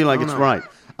doesn't feel like it's right.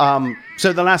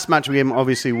 So the last match we gave him,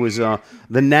 obviously, was the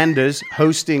Nandas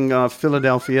hosting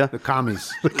Philadelphia. The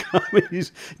Commies. The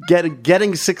Commies getting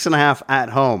 6.5 at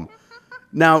home.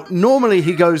 Now, normally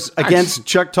he goes against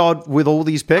Chuck Todd with all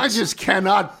these picks. I just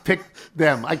cannot pick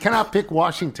them. I cannot pick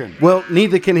Washington. Well,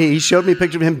 neither can he. He showed me a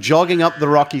picture of him jogging up the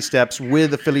Rocky Steps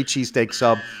with a Philly cheesesteak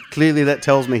sub. Clearly, that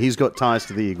tells me he's got ties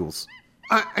to the Eagles.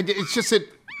 It's just that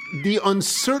the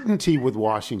uncertainty with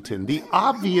Washington, the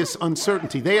obvious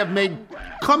uncertainty. They have made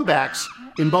comebacks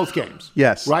in both games.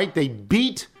 Yes. Right? They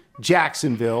beat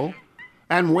Jacksonville,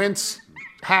 and Wentz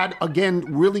had, again,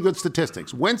 really good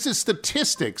statistics. Wentz's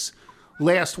statistics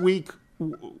last week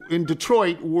in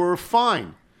Detroit were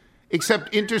fine,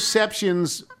 except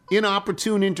interceptions,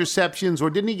 inopportune interceptions,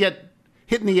 or didn't he get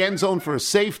hit in the end zone for a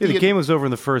safety? Yeah, the game was over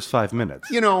in the first 5 minutes.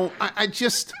 I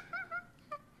just...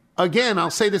 Again, I'll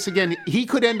say this again. He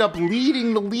could end up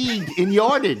leading the league in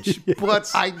yardage, yes. But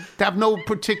I have no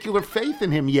particular faith in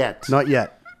him yet. Not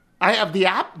yet. I have the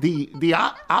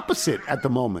opposite at the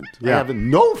moment. Yeah. I have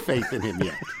no faith in him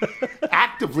yet.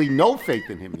 Actively no faith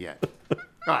in him yet.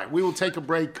 All right, we will take a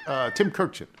break. Tim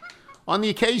Kurkjian. On the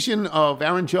occasion of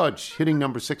Aaron Judge hitting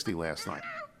number 60 last night.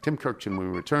 Tim Kurkjian, when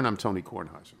we return, I'm Tony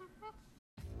Kornheiser.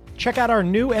 Check out our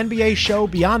new NBA show,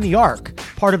 Beyond the Arc,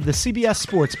 part of the CBS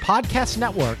Sports Podcast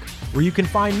Network, where you can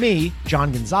find me,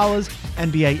 John Gonzalez,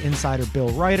 NBA insider Bill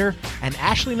Ryder, and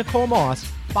Ashley Nicole Moss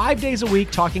 5 days a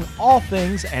week talking all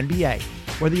things NBA.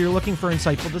 Whether you're looking for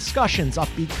insightful discussions,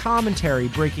 upbeat commentary,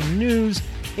 breaking news,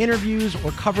 interviews,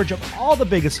 or coverage of all the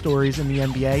biggest stories in the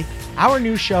NBA, our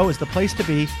new show is the place to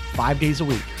be 5 days a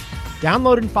week.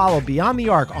 Download and follow Beyond the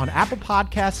Arc on Apple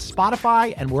Podcasts,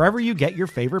 Spotify, and wherever you get your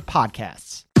favorite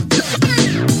podcasts.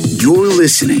 You're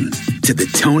listening to The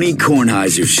Tony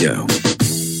Kornheiser Show.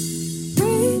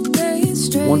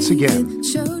 Once again,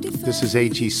 this is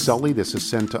A.G. Sully. This is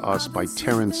sent to us by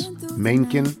Terrence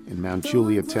Menken in Mount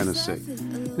Juliet, Tennessee.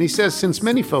 And he says, since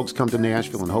many folks come to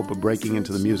Nashville in hope of breaking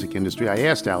into the music industry, I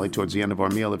asked Allie towards the end of our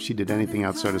meal if she did anything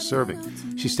outside of serving.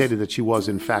 She stated that she was,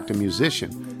 in fact, a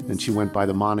musician, and she went by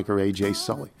the moniker A.J.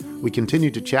 Sully. We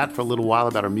continued to chat for a little while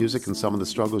about her music and some of the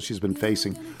struggles she's been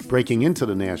facing breaking into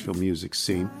the Nashville music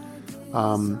scene,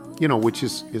 which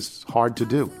is hard to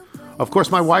do. Of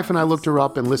course, my wife and I looked her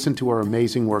up and listened to her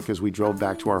amazing work as we drove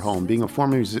back to our home. Being a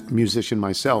former musician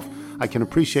myself, I can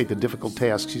appreciate the difficult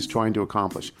task she's trying to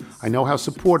accomplish. I know how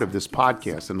supportive this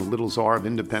podcast and the Little Czar of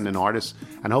independent artists,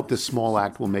 and hope this small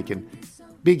act will make a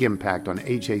big impact on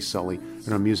AJ Sully and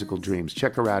her musical dreams.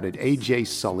 Check her out at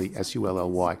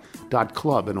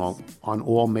ajsully.club and on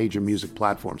all major music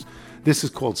platforms. This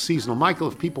is called Seasonal. Michael,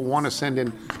 if people want to send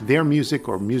in their music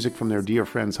or music from their dear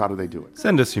friends, how do they do it?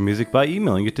 Send us your music by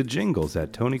emailing it to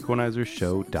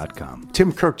jingles@tonykornheisershow.com.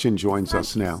 Tim Kurkjian joins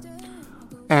us now.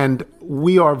 And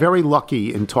we are very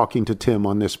lucky in talking to Tim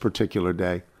on this particular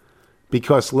day,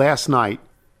 because last night,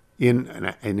 in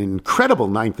an incredible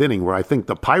ninth inning where I think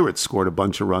the Pirates scored a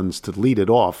bunch of runs to lead it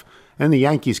off, and the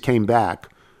Yankees came back,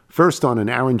 first on an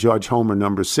Aaron Judge homer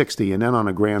number 60, and then on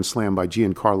a grand slam by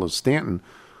Giancarlo Stanton,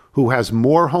 who has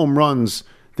more home runs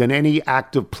than any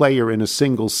active player in a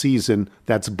single season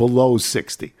that's below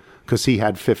 60, because he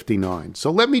had 59.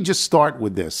 So let me just start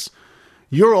with this.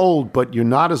 You're old, but you're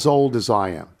not as old as I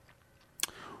am.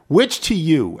 Which to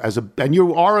you, and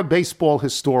you are a baseball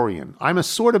historian. I'm a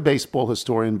sort of baseball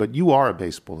historian, but you are a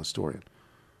baseball historian.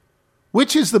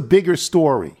 Which is the bigger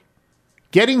story?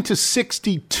 Getting to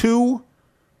 62,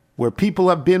 where people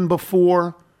have been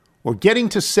before, or getting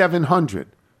to 700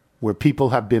 where people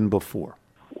have been before?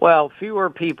 Well, fewer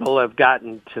people have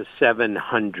gotten to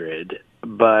 700,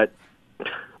 but,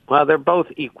 well, they're both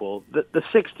equal. The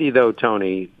 60, though,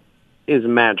 Tony, is a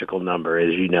magical number,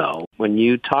 as you know. When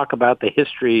you talk about the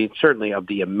history, certainly of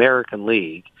the American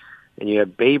League, and you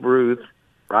have Babe Ruth,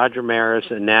 Roger Maris,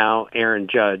 and now Aaron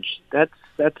Judge,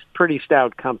 that's pretty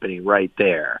stout company right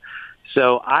there.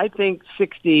 So I think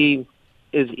 60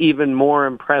 is even more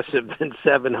impressive than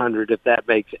 700, if that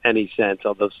makes any sense,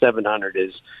 although 700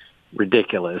 is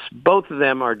ridiculous. Both of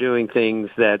them are doing things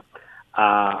that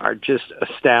are just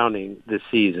astounding this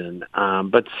season.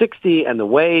 But 60 and the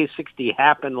way 60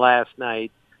 happened last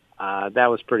night, that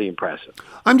was pretty impressive.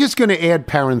 I'm just going to add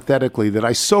parenthetically that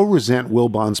I so resent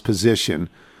Wilbon's position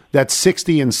that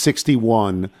 60 and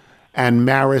 61 and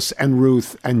Maris and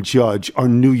Ruth and Judge are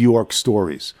New York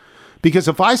stories. Because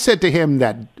if I said to him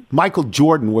that Michael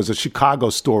Jordan was a Chicago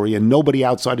story and nobody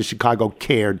outside of Chicago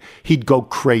cared, he'd go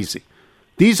crazy.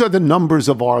 These are the numbers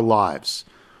of our lives.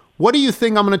 What do you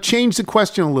think? I'm going to change the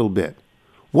question a little bit.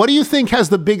 What do you think has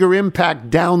the bigger impact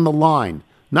down the line?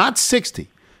 Not 60,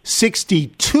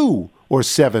 62 or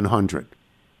 700?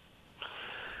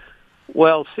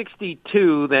 Well,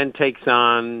 62 then takes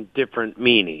on different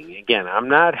meaning. Again, I'm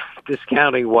not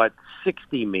discounting what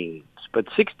 60 means, but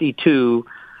 62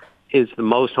 is the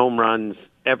most home runs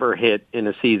ever hit in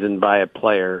a season by a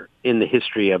player in the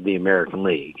history of the American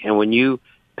League. And when you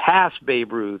pass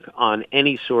Babe Ruth on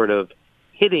any sort of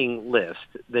hitting list,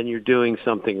 then you're doing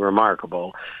something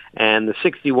remarkable. And the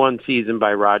 61 season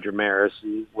by Roger Maris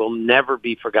will never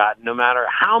be forgotten, no matter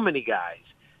how many guys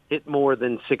hit more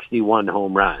than 61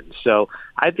 home runs. So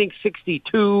I think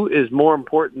 62 is more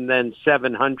important than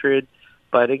 700.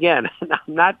 But again, I'm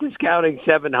not discounting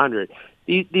 700.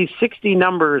 These 60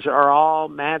 numbers are all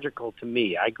magical to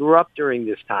me. I grew up during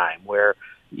this time where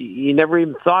you never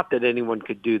even thought that anyone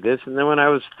could do this. And then when I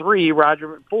was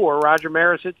 4, Roger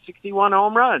Maris hit 61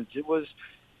 home runs. It was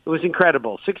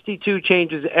incredible. 62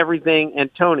 changes everything.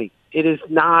 And Tony, it is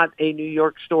not a New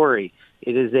York story.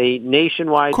 It is a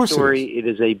nationwide story. It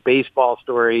is a baseball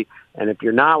story. And if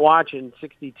you're not watching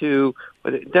 62,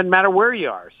 but it doesn't matter where you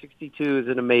are, 62 is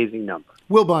an amazing number.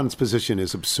 Wilbon's position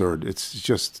is absurd. It's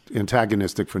just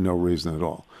antagonistic for no reason at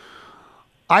all.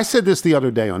 I said this the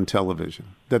other day on television,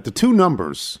 that the two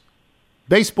numbers,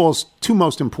 baseball's two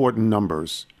most important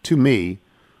numbers to me,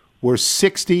 were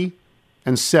 60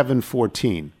 and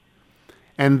 714.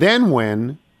 And then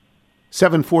when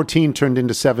 714 turned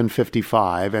into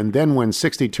 755, and then when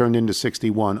 60 turned into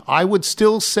 61, I would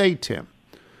still say, Tim,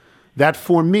 that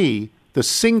for me, the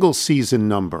single season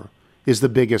number is the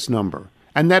biggest number.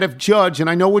 And that if Judge, and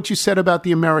I know what you said about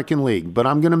the American League, but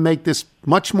I'm going to make this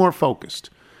much more focused.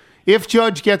 If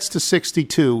Judge gets to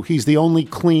 62, he's the only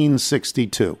clean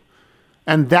 62.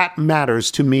 And that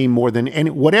matters to me more than any.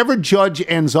 Whatever Judge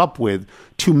ends up with,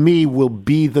 to me, will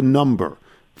be the number.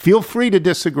 Feel free to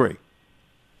disagree.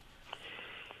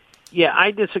 Yeah,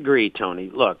 I disagree, Tony.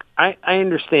 Look, I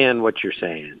understand what you're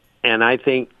saying, and I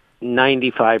think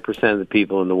 95% of the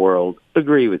people in the world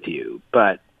agree with you.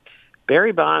 But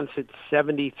Barry Bonds hit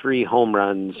 73 home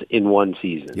runs in one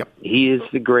season. Yep. He is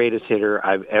the greatest hitter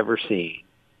I've ever seen.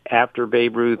 After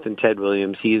Babe Ruth and Ted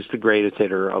Williams, he is the greatest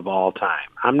hitter of all time.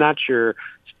 I'm not sure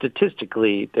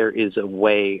statistically there is a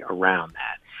way around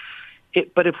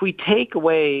that. But if we take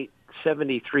away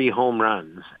 73 home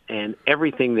runs and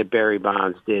everything that Barry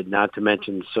Bonds did, not to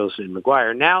mention Sosa and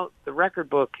McGwire, now the record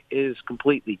book is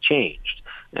completely changed.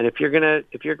 And if you're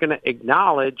gonna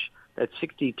acknowledge that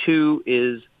 62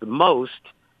 is the most,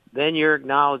 then you're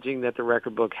acknowledging that the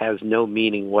record book has no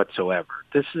meaning whatsoever.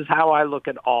 This is how I look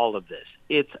at all of this.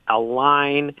 It's a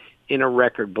line in a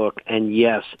record book, and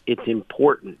yes, it's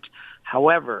important.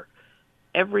 However,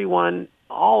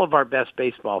 all of our best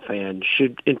baseball fans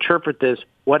should interpret this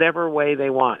whatever way they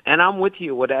want. And I'm with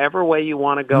you, whatever way you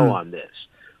want to go on this.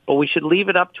 But we should leave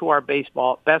it up to our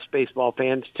best baseball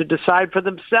fans to decide for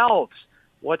themselves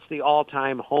what's the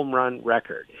all-time home run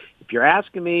record. If you're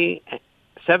asking me,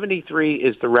 73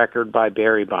 is the record by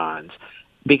Barry Bonds.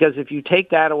 Because if you take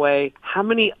that away, how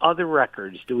many other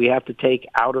records do we have to take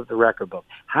out of the record book?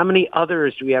 How many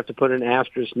others do we have to put an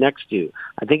asterisk next to?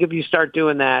 I think if you start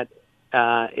doing that,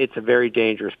 it's a very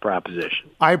dangerous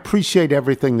proposition. I appreciate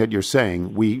everything that you're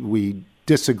saying. We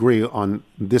disagree on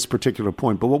this particular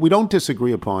point, but what we don't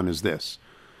disagree upon is this.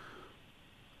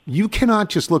 You cannot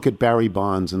just look at Barry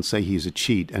Bonds and say he's a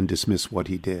cheat and dismiss what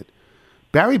he did.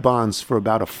 Barry Bonds, for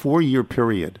about a 4-year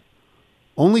period,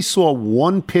 only saw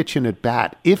one pitch in at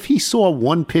bat. If he saw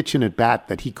one pitch in at bat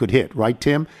that he could hit, right,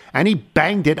 Tim? And he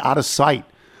banged it out of sight.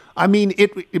 I mean,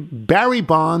 Barry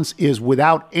Bonds is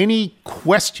without any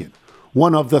question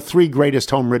one of the 3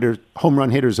 greatest home run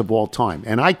hitters of all time.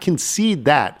 And I concede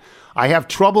that. I have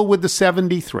trouble with the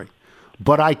 73,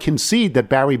 but I concede that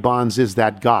Barry Bonds is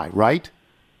that guy, right?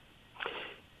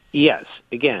 Yes.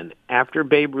 Again, after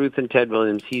Babe Ruth and Ted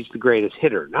Williams, he's the greatest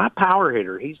hitter. Not power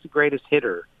hitter. He's the greatest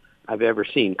hitter I've ever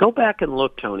seen. Go back and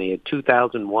look, Tony, at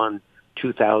 2001,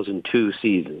 2002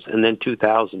 seasons, and then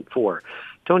 2004.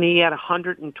 Tony, he had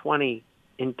 120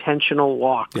 intentional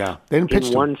walks in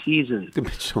one season.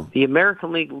 The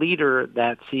American League leader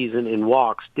that season in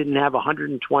walks didn't have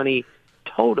 120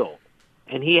 total,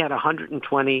 and he had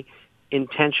 120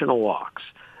 intentional walks.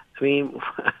 I mean,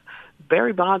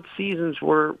 Barry Bonds' seasons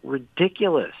were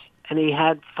ridiculous, and he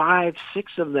had 5,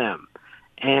 6 of them.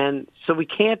 And so we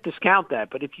can't discount that.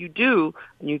 But if you do,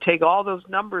 and you take all those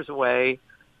numbers away,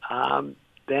 then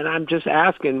I'm just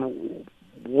asking,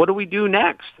 what do we do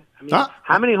next? I mean,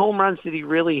 how many home runs did he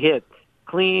really hit?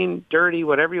 Clean, dirty,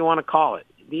 whatever you want to call it.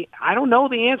 I don't know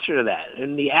the answer to that.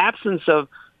 In the absence of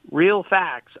real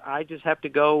facts, I just have to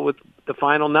go with the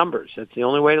final numbers. That's the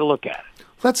only way to look at it.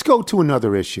 Let's go to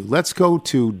another issue. Let's go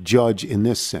to Judge in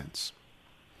this sense.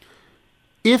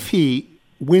 If he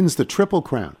wins the Triple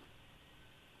Crown,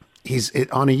 he's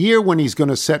on a year when he's going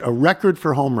to set a record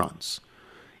for home runs.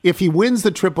 If he wins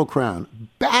the Triple Crown,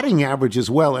 batting average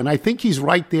as well, and I think he's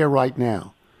right there right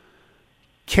now.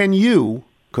 Can you,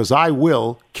 because I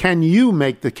will, can you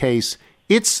make the case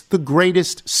it's the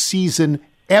greatest season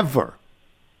ever?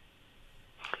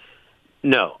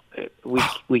 No,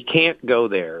 we can't go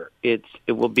there. It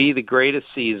will be the greatest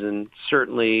season,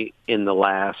 certainly in the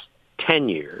last 10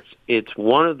 years. It's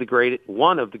one of the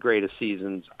greatest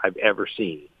seasons I've ever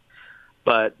seen.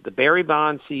 But the Barry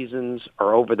Bonds seasons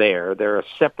are over there. They're a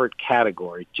separate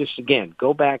category. Just, again,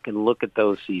 go back and look at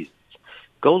those seasons.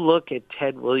 Go look at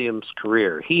Ted Williams'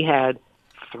 career. He had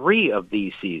 3 of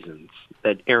these seasons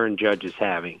that Aaron Judge is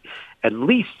having, at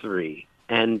least 3.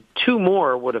 And 2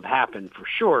 more would have happened for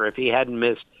sure if he hadn't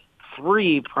missed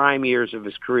 3 prime years of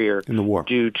his career in the war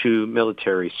due to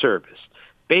military service.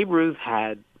 Babe Ruth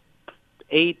had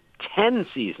 8, 10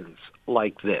 seasons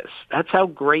like this. That's how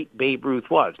great Babe Ruth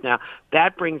was. Now,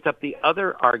 that brings up the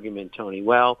other argument, Tony.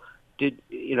 Well,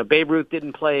 Babe Ruth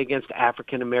didn't play against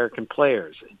African-American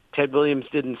players. Ted Williams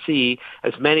didn't see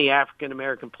as many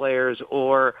African-American players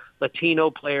or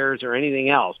Latino players or anything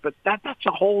else. But that's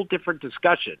a whole different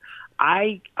discussion.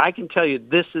 I can tell you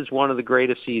this is one of the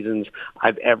greatest seasons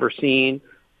I've ever seen.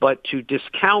 But to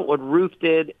discount what Ruth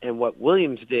did and what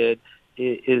Williams did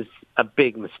is a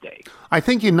big mistake. I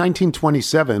think in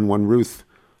 1927, when Ruth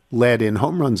led in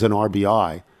home runs and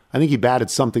RBI, I think he batted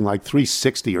something like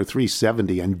 360 or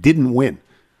 370 and didn't win.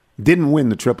 Didn't win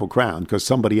the Triple Crown because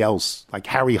somebody else, like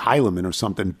Harry Heileman or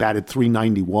something, batted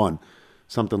 391,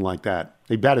 something like that.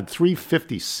 They batted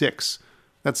 356.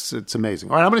 It's amazing.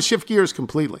 All right, I'm going to shift gears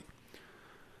completely.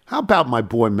 How about my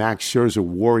boy Max Scherzer,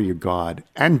 Warrior God,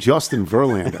 and Justin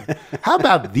Verlander? How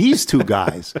about these 2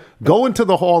 guys going to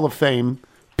the Hall of Fame,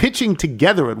 pitching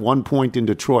together at one point in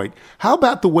Detroit? How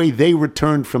about the way they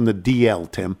returned from the DL,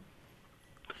 Tim?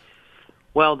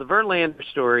 Well, the Verlander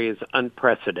story is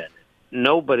unprecedented.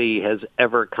 Nobody has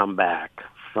ever come back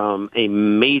from a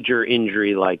major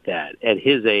injury like that at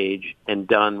his age and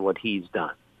done what he's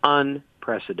done.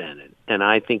 Unprecedented. And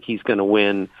I think he's going to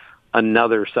win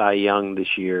another Cy Young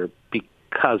this year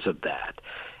because of that.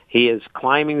 He is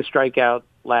climbing the strikeout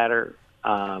ladder.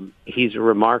 He's a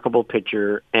remarkable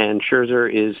pitcher, and Scherzer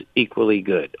is equally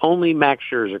good. Only Max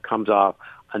Scherzer comes off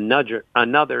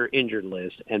another injured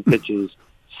list and pitches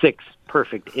 6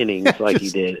 perfect innings like he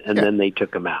did, and then they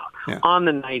took him out. On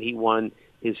the night he won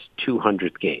his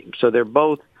 200th game. So they're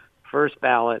both first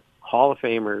ballot Hall of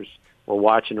Famers. We're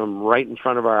watching them right in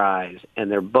front of our eyes,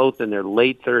 and they're both in their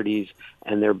late 30s,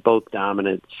 and they're both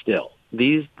dominant still.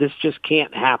 This just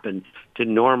can't happen to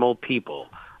normal people.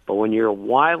 But when you're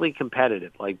wildly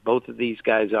competitive, like both of these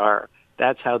guys are,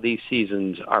 that's how these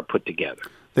seasons are put together.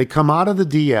 They come out of the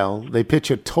DL, they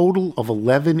pitch a total of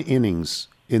 11 innings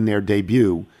in their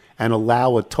debut and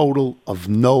allow a total of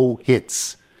no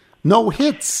hits. No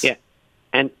hits! Yeah.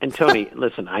 And Tony,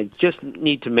 listen, I just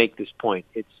need to make this point.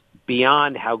 It's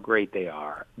beyond how great they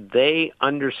are. They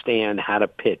understand how to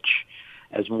pitch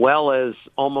as well as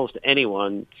almost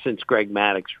anyone since Greg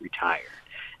Maddux retired.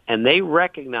 And they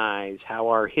recognize how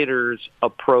our hitters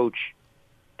approach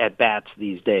at bats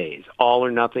these days. All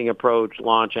or nothing approach,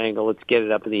 launch angle, let's get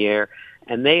it up in the air.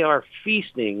 And they are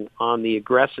feasting on the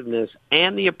aggressiveness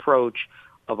and the approach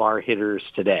of our hitters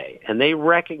today. And they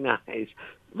recognize,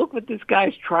 look what this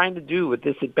guy's trying to do with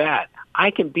this at bat.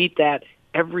 I can beat that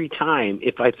every time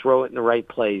if I throw it in the right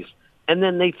place and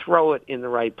then they throw it in the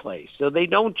right place. So they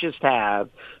don't just have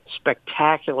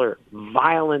spectacular,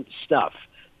 violent stuff.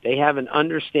 They have an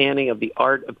understanding of the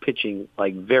art of pitching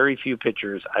like very few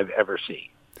pitchers I've ever seen.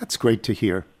 That's great to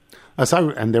hear.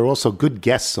 And they're also good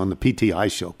guests on the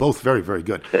PTI show. Both very, very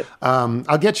good.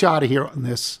 I'll get you out of here on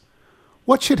this.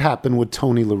 What should happen with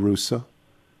Tony La Russa?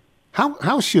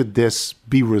 How should this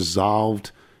be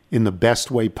resolved in the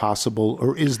best way possible,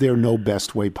 or is there no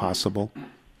best way possible?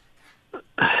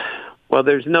 Well,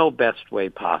 there's no best way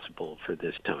possible for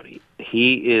this, Tony.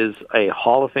 He is a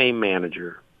Hall of Fame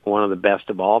manager, one of the best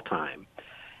of all time.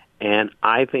 And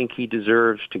I think he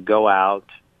deserves to go out,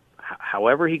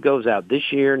 however he goes out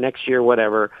this year, next year,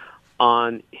 whatever,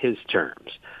 on his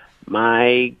terms.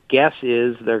 My guess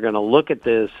is they're going to look at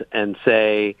this and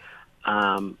say,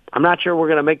 I'm not sure we're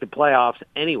going to make the playoffs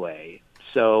anyway,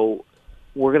 so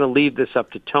we're going to leave this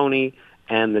up to Tony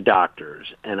and the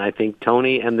doctors. And I think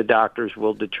Tony and the doctors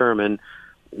will determine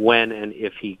when and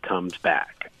if he comes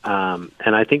back.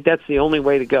 And I think that's the only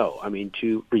way to go. I mean,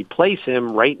 to replace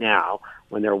him right now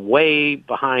when they're way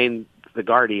behind the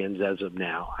Guardians as of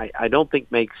now, I don't think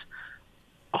makes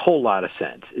a whole lot of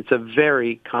sense. It's a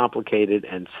very complicated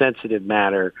and sensitive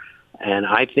matter, and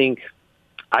I think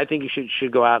he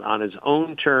should go out on his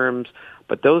own terms,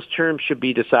 but those terms should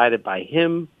be decided by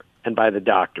him and by the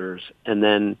doctors, and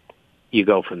then you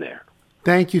go from there.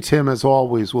 Thank you, Tim, as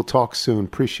always. We'll talk soon.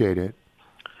 Appreciate it.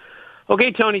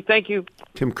 Okay, Tony, thank you.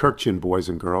 Tim Kurkjian, boys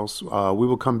and girls. We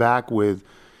will come back with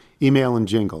email and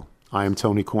jingle. I am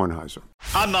Tony Kornheiser.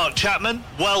 I'm Mark Chapman.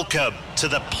 Welcome to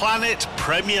the Planet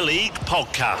Premier League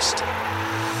podcast.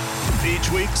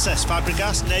 Each week, Cesc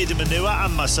Fabregas, Nader Manua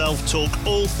and myself talk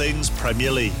all things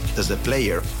Premier League. As a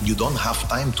player, you don't have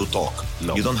time to talk.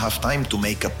 No. You don't have time to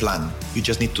make a plan. You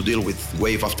just need to deal with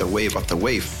wave after wave after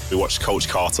wave. We watched Coach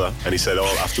Carter, and he said,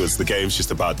 afterwards, the game's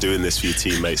just about doing this for your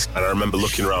teammates. And I remember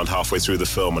looking around halfway through the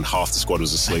film and half the squad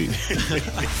was asleep.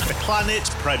 Planet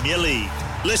Premier League.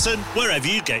 Listen wherever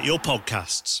you get your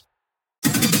podcasts.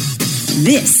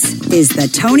 This is the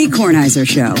Tony Kornheiser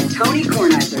Show. Tony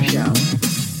Kornheiser Show.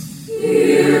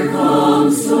 Here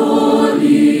comes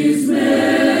Tony's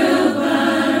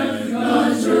mailbag.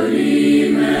 Got your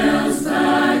emails,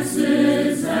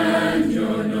 faxes, and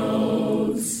your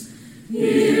notes.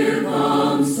 Here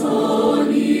comes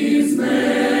Tony's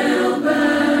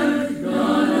mailbag.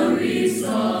 Gonna read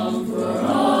some for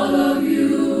all of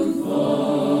you folks.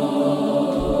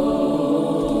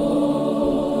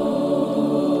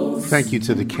 Thank you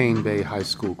to the Cane Bay High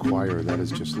School Choir. That is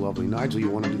just lovely. Nigel,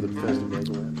 you want to do the Bethesda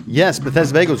Bagel ad? Yes,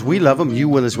 Bethesda Bagels. We love them. You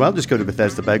will as well. Just go to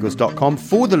BethesdaBagels.com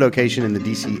for the location in the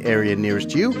DC area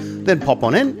nearest you. Then pop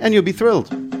on in and you'll be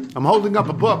thrilled. I'm holding up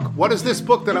a book. What is this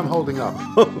book that I'm holding up?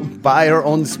 Buyer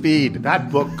on Speed. That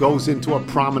book goes into a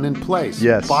prominent place.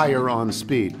 Yes. Buyer on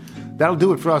Speed. That'll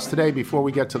do it for us today. Before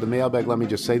we get to the mailbag, let me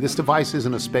just say this device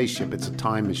isn't a spaceship. It's a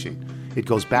time machine. It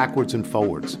goes backwards and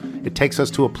forwards. It takes us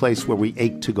to a place where we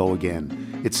ache to go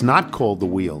again. It's not called the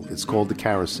wheel. It's called the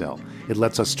carousel. It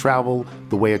lets us travel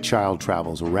the way a child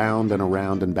travels, around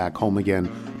and back home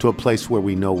again to a place where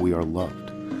we know we are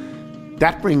loved.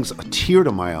 That brings a tear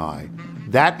to my eye.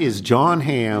 That is John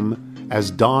Hamm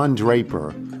as Don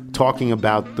Draper talking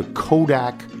about the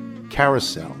Kodak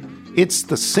carousel. It's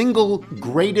the single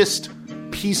greatest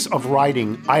piece of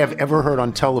writing I have ever heard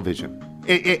on television.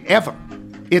 Ever.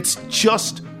 It's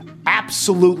just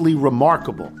absolutely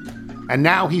remarkable. And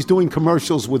now he's doing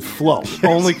commercials with Flo.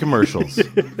 Only commercials.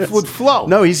 With Flo.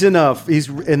 No, he's in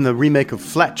the remake of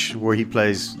Fletch where he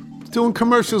plays. Doing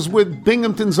commercials with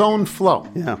Binghamton's own Flo.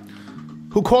 Yeah.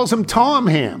 Who calls him Tom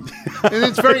Ham. And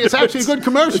it's actually a good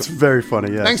commercial. It's very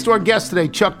funny, yes. Thanks to our guests today,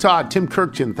 Chuck Todd, Tim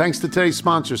Kurkjian. Thanks to today's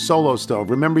sponsor, Solo Stove.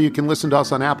 Remember, you can listen to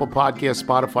us on Apple Podcasts,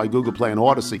 Spotify, Google Play, and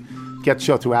Odyssey. Get the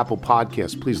show through Apple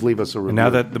Podcasts. Please leave us a review. And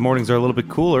now that the mornings are a little bit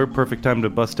cooler, perfect time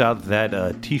to bust out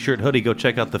that T-shirt hoodie. Go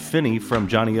check out the Finney from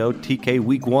Johnny O. TK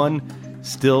Week 1,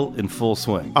 still in full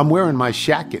swing. I'm wearing my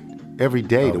shacket every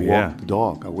day to walk the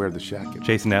dog. I wear the shacket.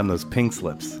 Chasing down those pink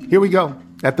slips. Here we go.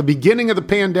 At the beginning of the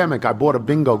pandemic, I bought a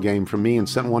bingo game for me and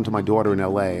sent one to my daughter in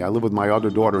L.A. I live with my other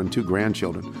daughter and 2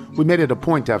 grandchildren. We made it a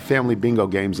point to have family bingo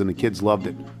games, and the kids loved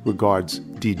it. Regards,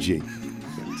 DG.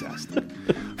 Fantastic.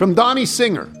 From Donnie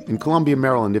Singer in Columbia,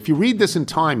 Maryland. If you read this in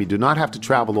time, you do not have to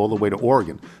travel all the way to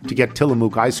Oregon to get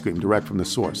Tillamook ice cream direct from the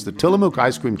source. The Tillamook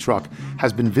ice cream truck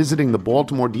has been visiting the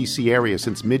Baltimore, D.C. area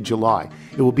since mid-July.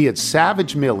 It will be at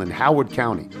Savage Mill in Howard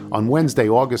County on Wednesday,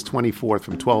 August 24th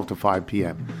from 12 to 5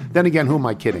 p.m. Then again, who am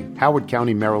I kidding? Howard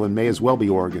County, Maryland may as well be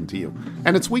Oregon to you.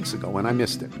 And it's weeks ago, and I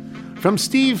missed it. From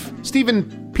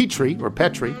Stephen Petrie, or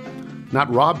Petrie,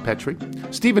 not Rob Petrie,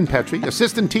 Stephen Petrie,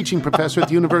 assistant teaching professor at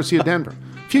the University of Denver.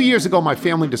 A few years ago, my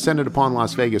family descended upon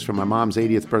Las Vegas for my mom's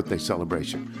 80th birthday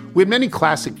celebration. We had many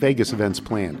classic Vegas events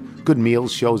planned, good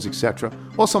meals, shows, etc.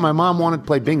 Also, my mom wanted to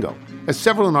play bingo. As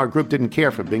several in our group didn't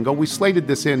care for bingo, we slated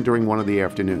this in during one of the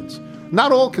afternoons.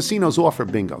 Not all casinos offer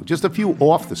bingo, just a few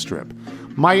off the strip.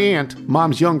 My aunt,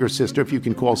 mom's younger sister, if you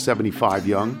can call 75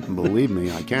 young, believe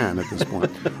me, I can at this point,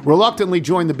 reluctantly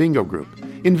joined the bingo group.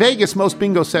 In Vegas, most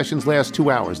bingo sessions last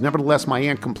 2 hours. Nevertheless, my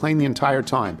aunt complained the entire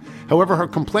time. However, her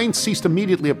complaints ceased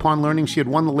immediately upon learning she had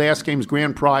won the last game's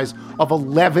grand prize of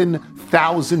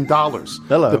 $11,000.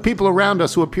 Hello. The people around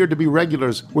us who appeared to be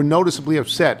regulars were noticeably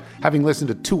upset, having listened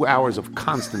to 2 hours of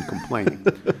constant complaining.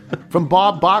 From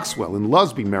Bob Boxwell in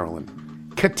Lusby, Maryland.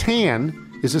 Catan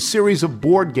is a series of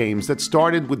board games that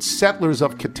started with Settlers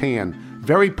of Catan.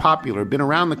 Very popular, been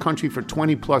around the country for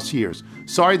 20 plus years.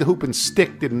 Sorry the hoop and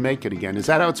stick didn't make it again. Is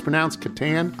that how it's pronounced,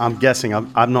 Catan? I'm guessing.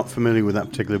 I'm not familiar with that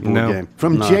particular board game.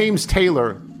 From James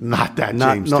Taylor, not James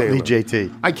Taylor. Not the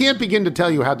JT. I can't begin to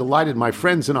tell you how delighted my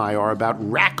friends and I are about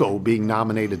Racco being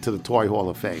nominated to the Toy Hall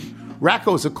of Fame.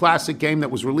 Racco is a classic game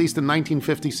that was released in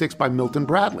 1956 by Milton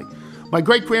Bradley. My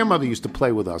great-grandmother used to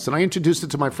play with us, and I introduced it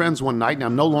to my friends one night, and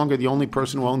I'm no longer the only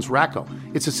person who owns Racco.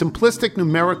 It's a simplistic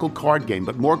numerical card game,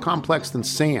 but more complex than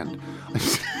sand.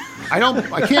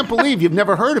 I can't believe you've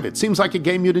never heard of it. Seems like a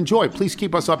game you'd enjoy. Please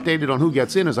keep us updated on who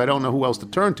gets in, as I don't know who else to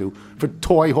turn to for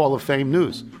Toy Hall of Fame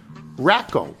news.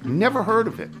 Racco, never heard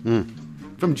of it.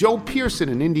 From Joe Pearson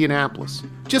in Indianapolis.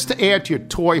 Just to add to your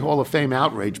Toy Hall of Fame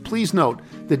outrage, please note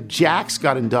that Jax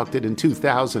got inducted in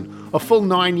 2000, a full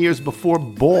 9 years before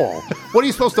Ball. What are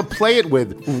you supposed to play it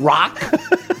with? Rock?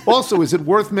 Also, is it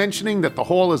worth mentioning that the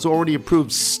Hall has already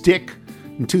approved Stick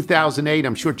in 2008?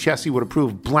 I'm sure Chessie would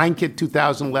approve Blanket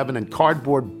 2011 and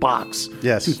Cardboard Box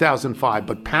 2005.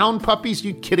 But Pound Puppies,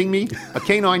 you kidding me? A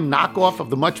canine knockoff of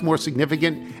the much more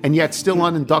significant and yet still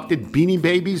uninducted Beanie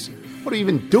Babies? What are you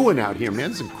even doing out here, man?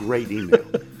 This is a great email.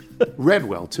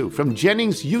 Redwell, too, from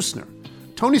Jennings Usner.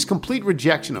 Tony's complete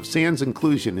rejection of Sand's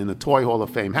inclusion in the Toy Hall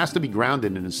of Fame has to be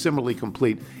grounded in his similarly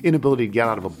complete inability to get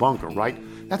out of a bunker, right?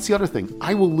 That's the other thing.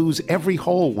 I will lose every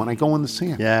hole when I go in the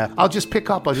sand. Yeah. I'll just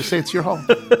pick up. I'll just say, it's your hole.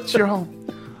 It's your hole.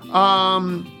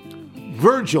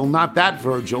 Virgil, not that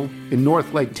Virgil, in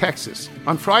North Lake, Texas.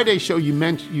 On Friday's show,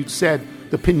 you said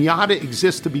the piñata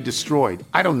exists to be destroyed.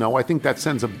 I don't know. I think that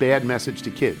sends a bad message to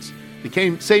kids.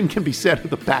 The same can be said of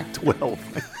the Pac-12.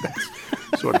 That's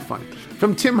sort of funny.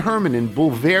 From Tim Herman in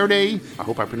Bulverde, I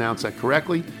hope I pronounced that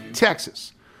correctly,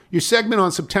 Texas. Your segment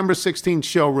on September 16th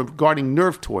show regarding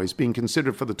Nerf toys being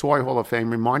considered for the Toy Hall of Fame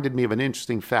reminded me of an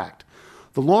interesting fact.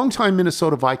 The longtime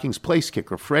Minnesota Vikings place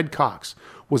kicker, Fred Cox,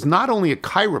 was not only a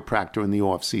chiropractor in the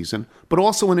offseason, but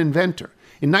also an inventor.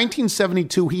 In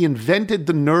 1972, he invented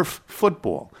the Nerf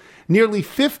football. Nearly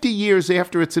 50 years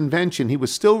after its invention, he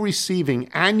was still receiving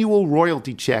annual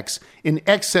royalty checks in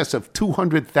excess of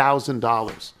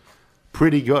 $200,000.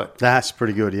 Pretty good. That's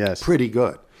pretty good, yes. Pretty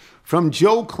good. From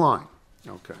Joe Klein.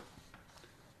 Okay.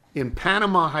 In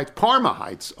Parma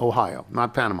Heights, Ohio.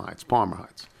 Not Panama Heights, Parma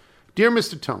Heights. Dear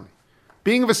Mr. Tony,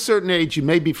 being of a certain age, you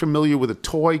may be familiar with a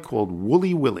toy called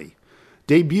Woolly Willy.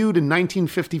 Debuted in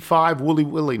 1955, Woolly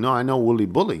Willy, no, I know Woolly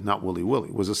Bully, not Woolly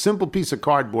Willy, was a simple piece of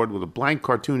cardboard with a blank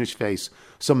cartoonish face,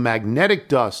 some magnetic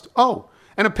dust, and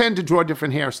a pen to draw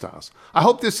different hairstyles. I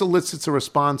hope this elicits a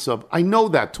response of, I know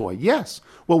that toy. Yes.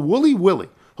 Well, Woolly Willy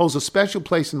holds a special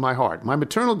place in my heart. My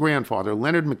maternal grandfather,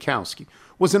 Leonard Mikowski,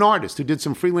 was an artist who did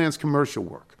some freelance commercial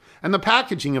work. And the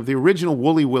packaging of the original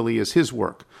Woolly Willy is his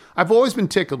work. I've always been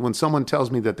tickled when someone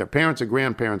tells me that their parents or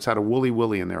grandparents had a Woolly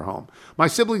Willy in their home. My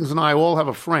siblings and I all have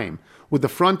a frame with the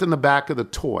front and the back of the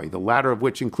toy, the latter of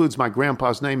which includes my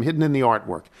grandpa's name hidden in the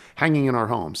artwork, hanging in our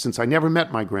home. Since I never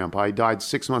met my grandpa, he died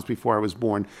 6 months before I was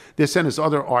born, this and his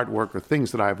other artwork are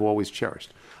things that I have always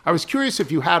cherished. I was curious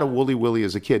if you had a Woolly Willy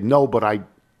as a kid. No, but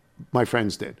my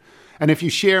friends did. And if you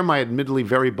share my admittedly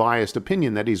very biased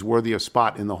opinion that he's worthy of a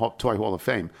spot in the Toy Hall of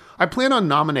Fame, I plan on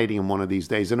nominating him one of these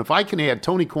days. And if I can add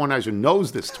Tony Kornheiser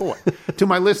knows this toy to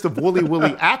my list of Woolly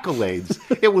Willy accolades,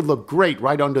 it would look great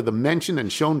right under the mention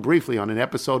and shown briefly on an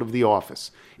episode of The Office.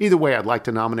 Either way, I'd like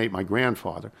to nominate my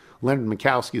grandfather, Leonard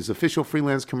Mikowski, as official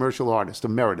freelance commercial artist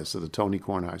emeritus of the Tony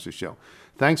Kornheiser Show.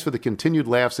 Thanks for the continued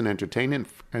laughs and entertainment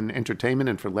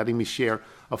and for letting me share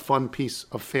a fun piece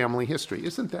of family history.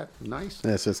 Isn't that nice?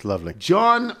 Yes, it's lovely.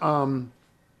 John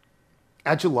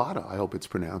Agilata, I hope it's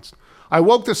pronounced. I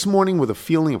woke this morning with a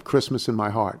feeling of Christmas in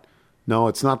my heart. No,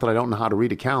 it's not that I don't know how to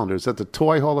read a calendar. It's that the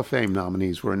Toy Hall of Fame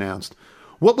nominees were announced.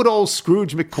 What would old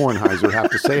Scrooge McCornheiser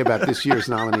have to say about this year's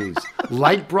nominees?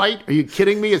 Light bright? Are you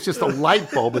kidding me? It's just a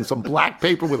light bulb and some black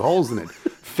paper with holes in it.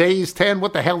 Phase 10?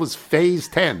 What the hell is Phase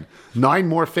 10? 9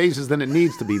 more phases than it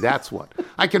needs to be, that's what.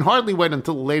 I can hardly wait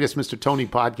until the latest Mr. Tony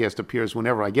podcast appears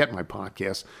whenever I get my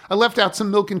podcast. I left out some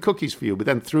milk and cookies for you, but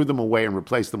then threw them away and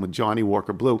replaced them with Johnny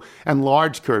Walker Blue and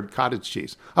large curd cottage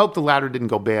cheese. I hope the latter didn't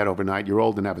go bad overnight. You're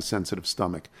old and have a sensitive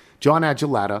stomach. John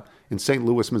Agilata in St.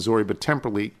 Louis, Missouri, but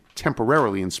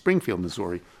temporarily in Springfield,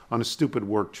 Missouri, on a stupid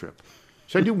work trip.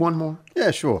 Should I do one more?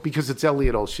 Yeah, sure. Because it's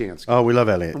Elliot Olshansky. Oh, we love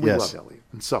Elliot, We love Elliot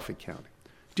in Suffolk County.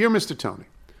 Dear Mr. Tony,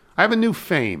 I have a new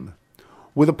fame.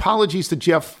 With apologies to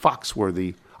Jeff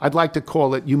Foxworthy, I'd like to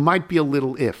call it You Might Be a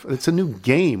Little If. It's a new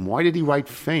game. Why did he write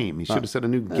fame? He should have said a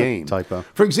new game. Typo.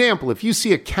 For example, if you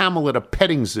see a camel at a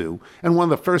petting zoo and one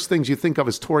of the first things you think of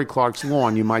is Tory Clark's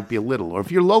lawn, you might be a little. Or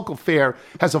if your local fair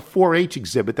has a 4-H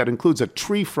exhibit that includes a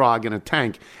tree frog in a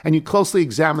tank and you closely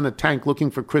examine the tank looking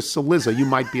for Chris Cillizza, you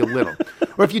might be a little.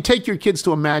 Or if you take your kids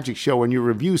to a magic show and your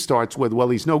review starts with, well,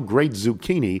 he's no great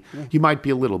zucchini, you might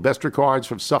be a little. Best regards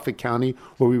from Suffolk County,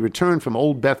 where we returned from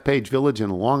Old Bethpage Village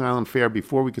and a Long Island Fair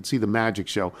before we could see the magic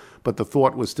show, but the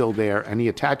thought was still there, and he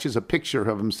attaches a picture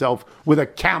of himself with a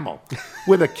camel.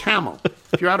 With a camel.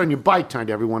 If you're out on your bike time,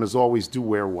 everyone, as always, do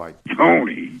wear white.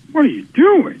 Tony, what are you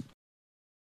doing?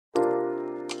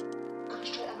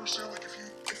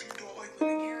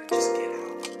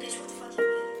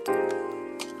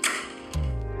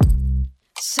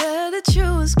 Said that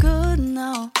you was good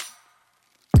now.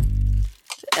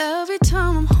 Every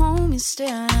time I'm home, you're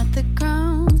staring at the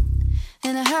ground.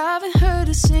 And I haven't heard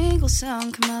a single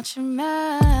sound come out your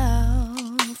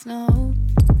mouth, no.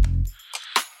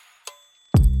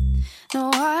 No,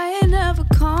 I ain't never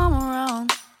come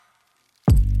around.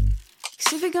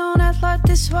 'Cause if you're gonna act like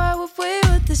this, why would we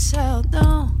with this out?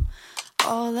 No,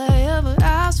 all I ever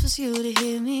asked was you to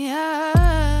hear me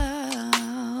out,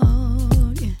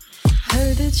 yeah.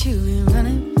 Heard that you've been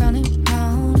running round on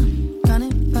me,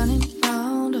 running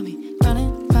round on me.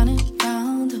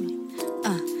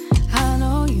 I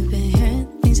know you've been hearing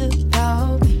things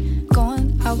about me,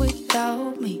 going out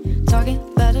without me, talking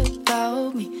bad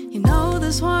about me. You know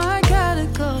that's why I gotta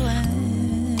go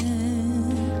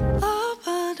in. Lock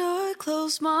my door,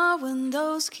 close my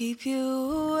windows, keep you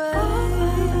away.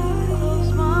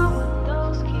 Close my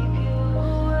windows, keep you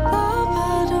away. Lock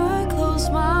my door, close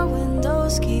my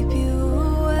windows, keep you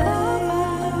away.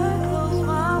 Close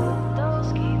my windows,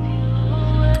 keep you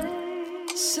away.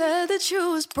 Said that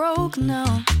you was broke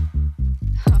now.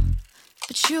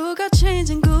 But you got chains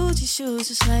and Gucci shoes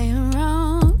just laying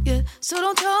around, yeah. So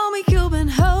don't tell me you've been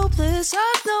helpless.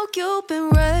 I know you've been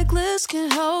reckless,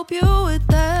 can't help you with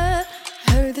that.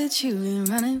 Heard that you've been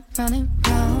running round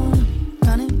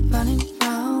on me, running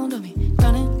round on me.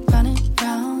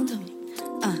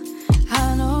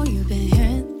 I know you've been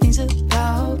hearing things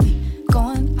about me,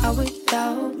 going out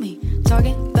without me,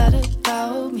 talking bad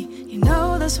about me. You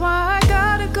know that's why I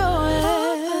gotta go in.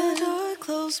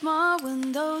 Close my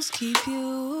windows, keep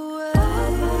you away.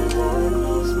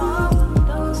 Close my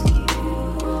windows, keep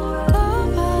you away. Lock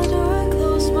my door,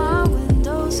 close my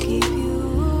windows, keep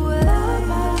you away. Lock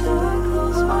my door,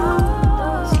 close my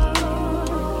windows, keep you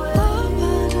away. Lock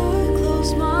my door,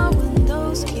 close my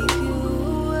windows, keep you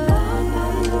away. Lock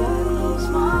my door, close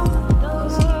my windows, keep you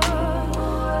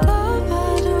away. Lock my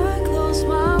door, close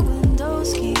my windows,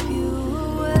 keep you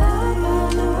away. Lock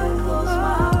my door, close my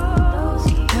windows, keep you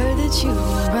away. Heard that you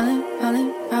running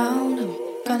round on me,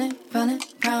 running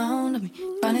round on me,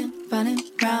 running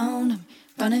round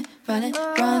on me, running round,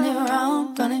 running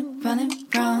round on me, running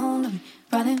round on me,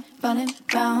 running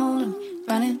round on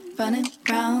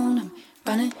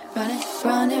me,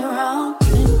 running round.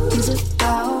 Things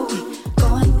about me,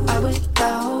 going out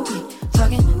without me,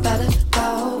 talking bad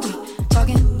about me,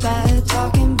 talking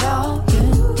about you.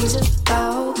 Things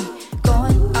about me,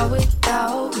 going out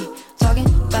without me, talking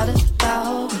bad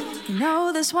about me. You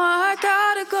know that's why I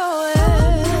gotta go in.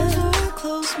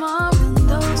 Close my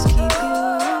windows, keep you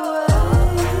away.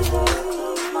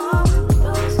 Close my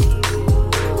windows, keep you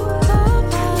away. Lock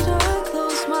my door,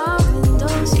 close my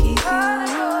windows, keep you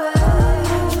away.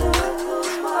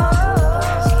 Close my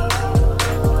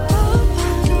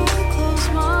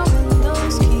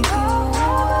windows, keep you away.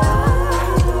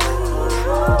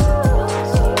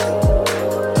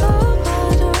 Lock my door, close my windows, keep you away. Lock my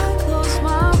door, close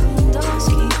my windows,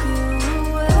 keep you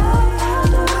away.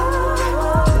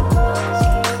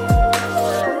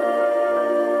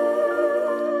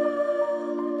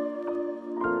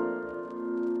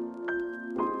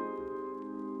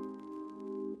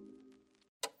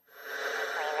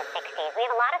 We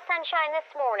had a lot of sunshine this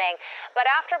morning, but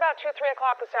after about 2-3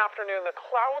 o'clock this afternoon, the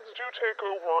clouds do take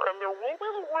over, and there will be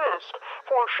the risk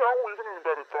for a shower, even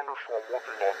embedded thunderstorm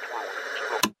working on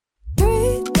through.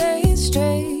 3 days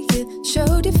straight,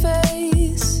 showed your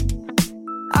face.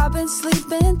 I've been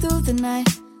sleeping through the night,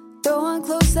 throwing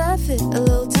clothes that fit a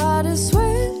little tighter.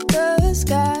 Swear the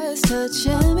sky's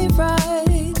touching me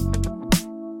right.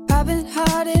 I've been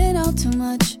hiding out too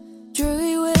much,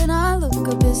 dreary when I look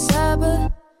a bit sad,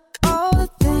 but all the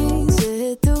things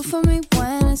it do for me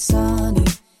when it's sunny,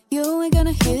 you ain't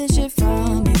gonna hear shit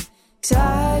from me. 'Cause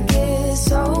I get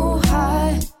so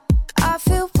high, I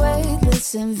feel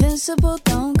weightless, invincible,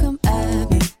 don't come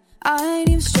at me. I ain't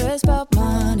even stressed about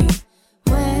money.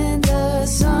 When the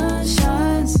sun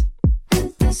shines,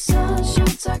 when the sun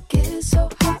shines, I get so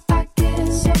hot, I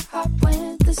get so hot.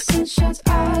 When the sun shines,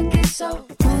 I get so.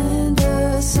 When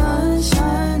the sun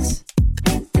shines,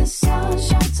 when the sun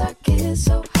shines, I get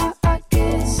so hot, I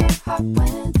get so hot.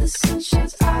 When the sun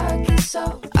shines, I get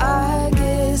so. I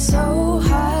get so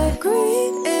high.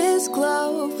 Green is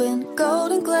glowing,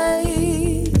 golden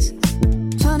glaze.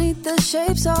 Funny the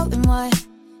shapes all in white.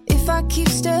 If I keep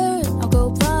staring, I'll go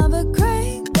blind, but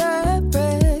crank that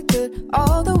record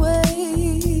all the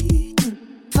way.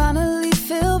 Finally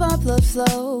feel my blood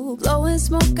flow, blowing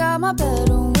smoke out my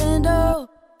bedroom window.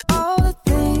 All the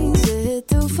things it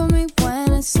do for me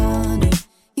when it's sunny,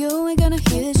 you ain't gonna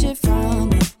hear shit from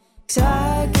me. 'Cause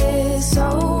I get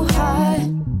so high,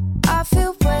 I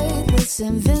feel weightless,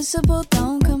 invincible,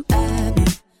 don't come at me.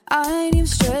 I ain't even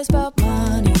stressed about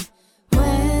money.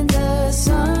 When the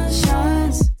sun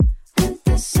shines, when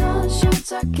the sun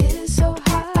shines, I get so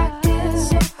high, I get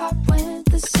so hot. When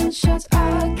the sun shines,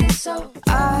 I get so.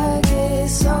 I get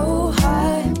so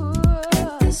high. When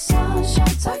the sun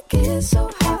shines, I get so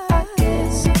high, I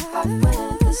get so hot.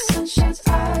 When the sun shines,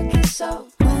 I get so.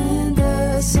 When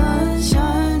the sun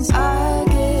shines, I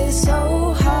get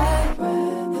so high.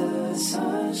 When the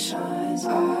sun shines,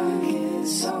 I get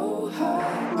so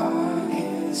high, I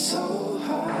get so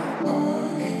high, I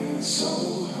get so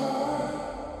high,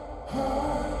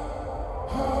 high,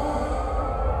 high,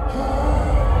 high.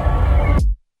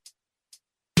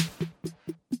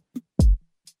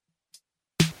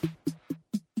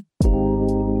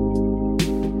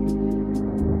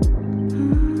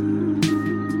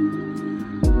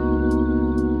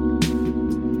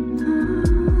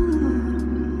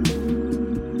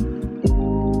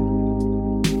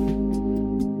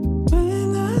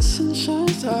 When the sun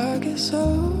shines, I get so.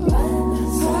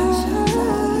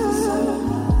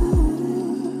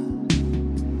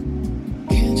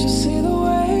 Can't you see the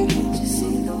way?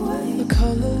 The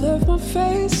color left my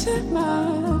face and my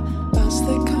eyes,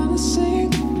 they kinda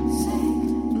sink.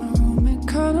 My room, it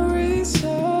kinda reeks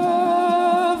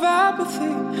of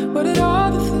apathy. What did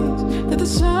all the things that the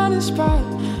sun inspired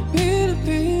me to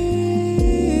be?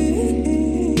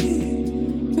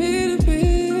 Me to be.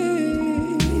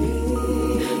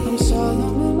 I'm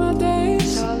solemn in my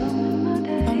days.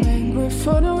 I'm angry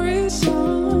for no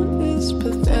reason. It's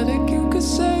pathetic, you could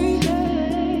say.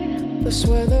 I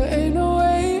swear there ain't no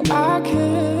way I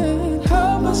can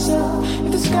help myself.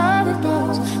 If the sky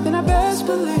rebels, then I best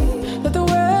believe that the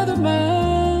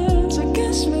weatherman's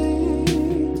against me.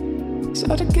 So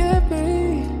to give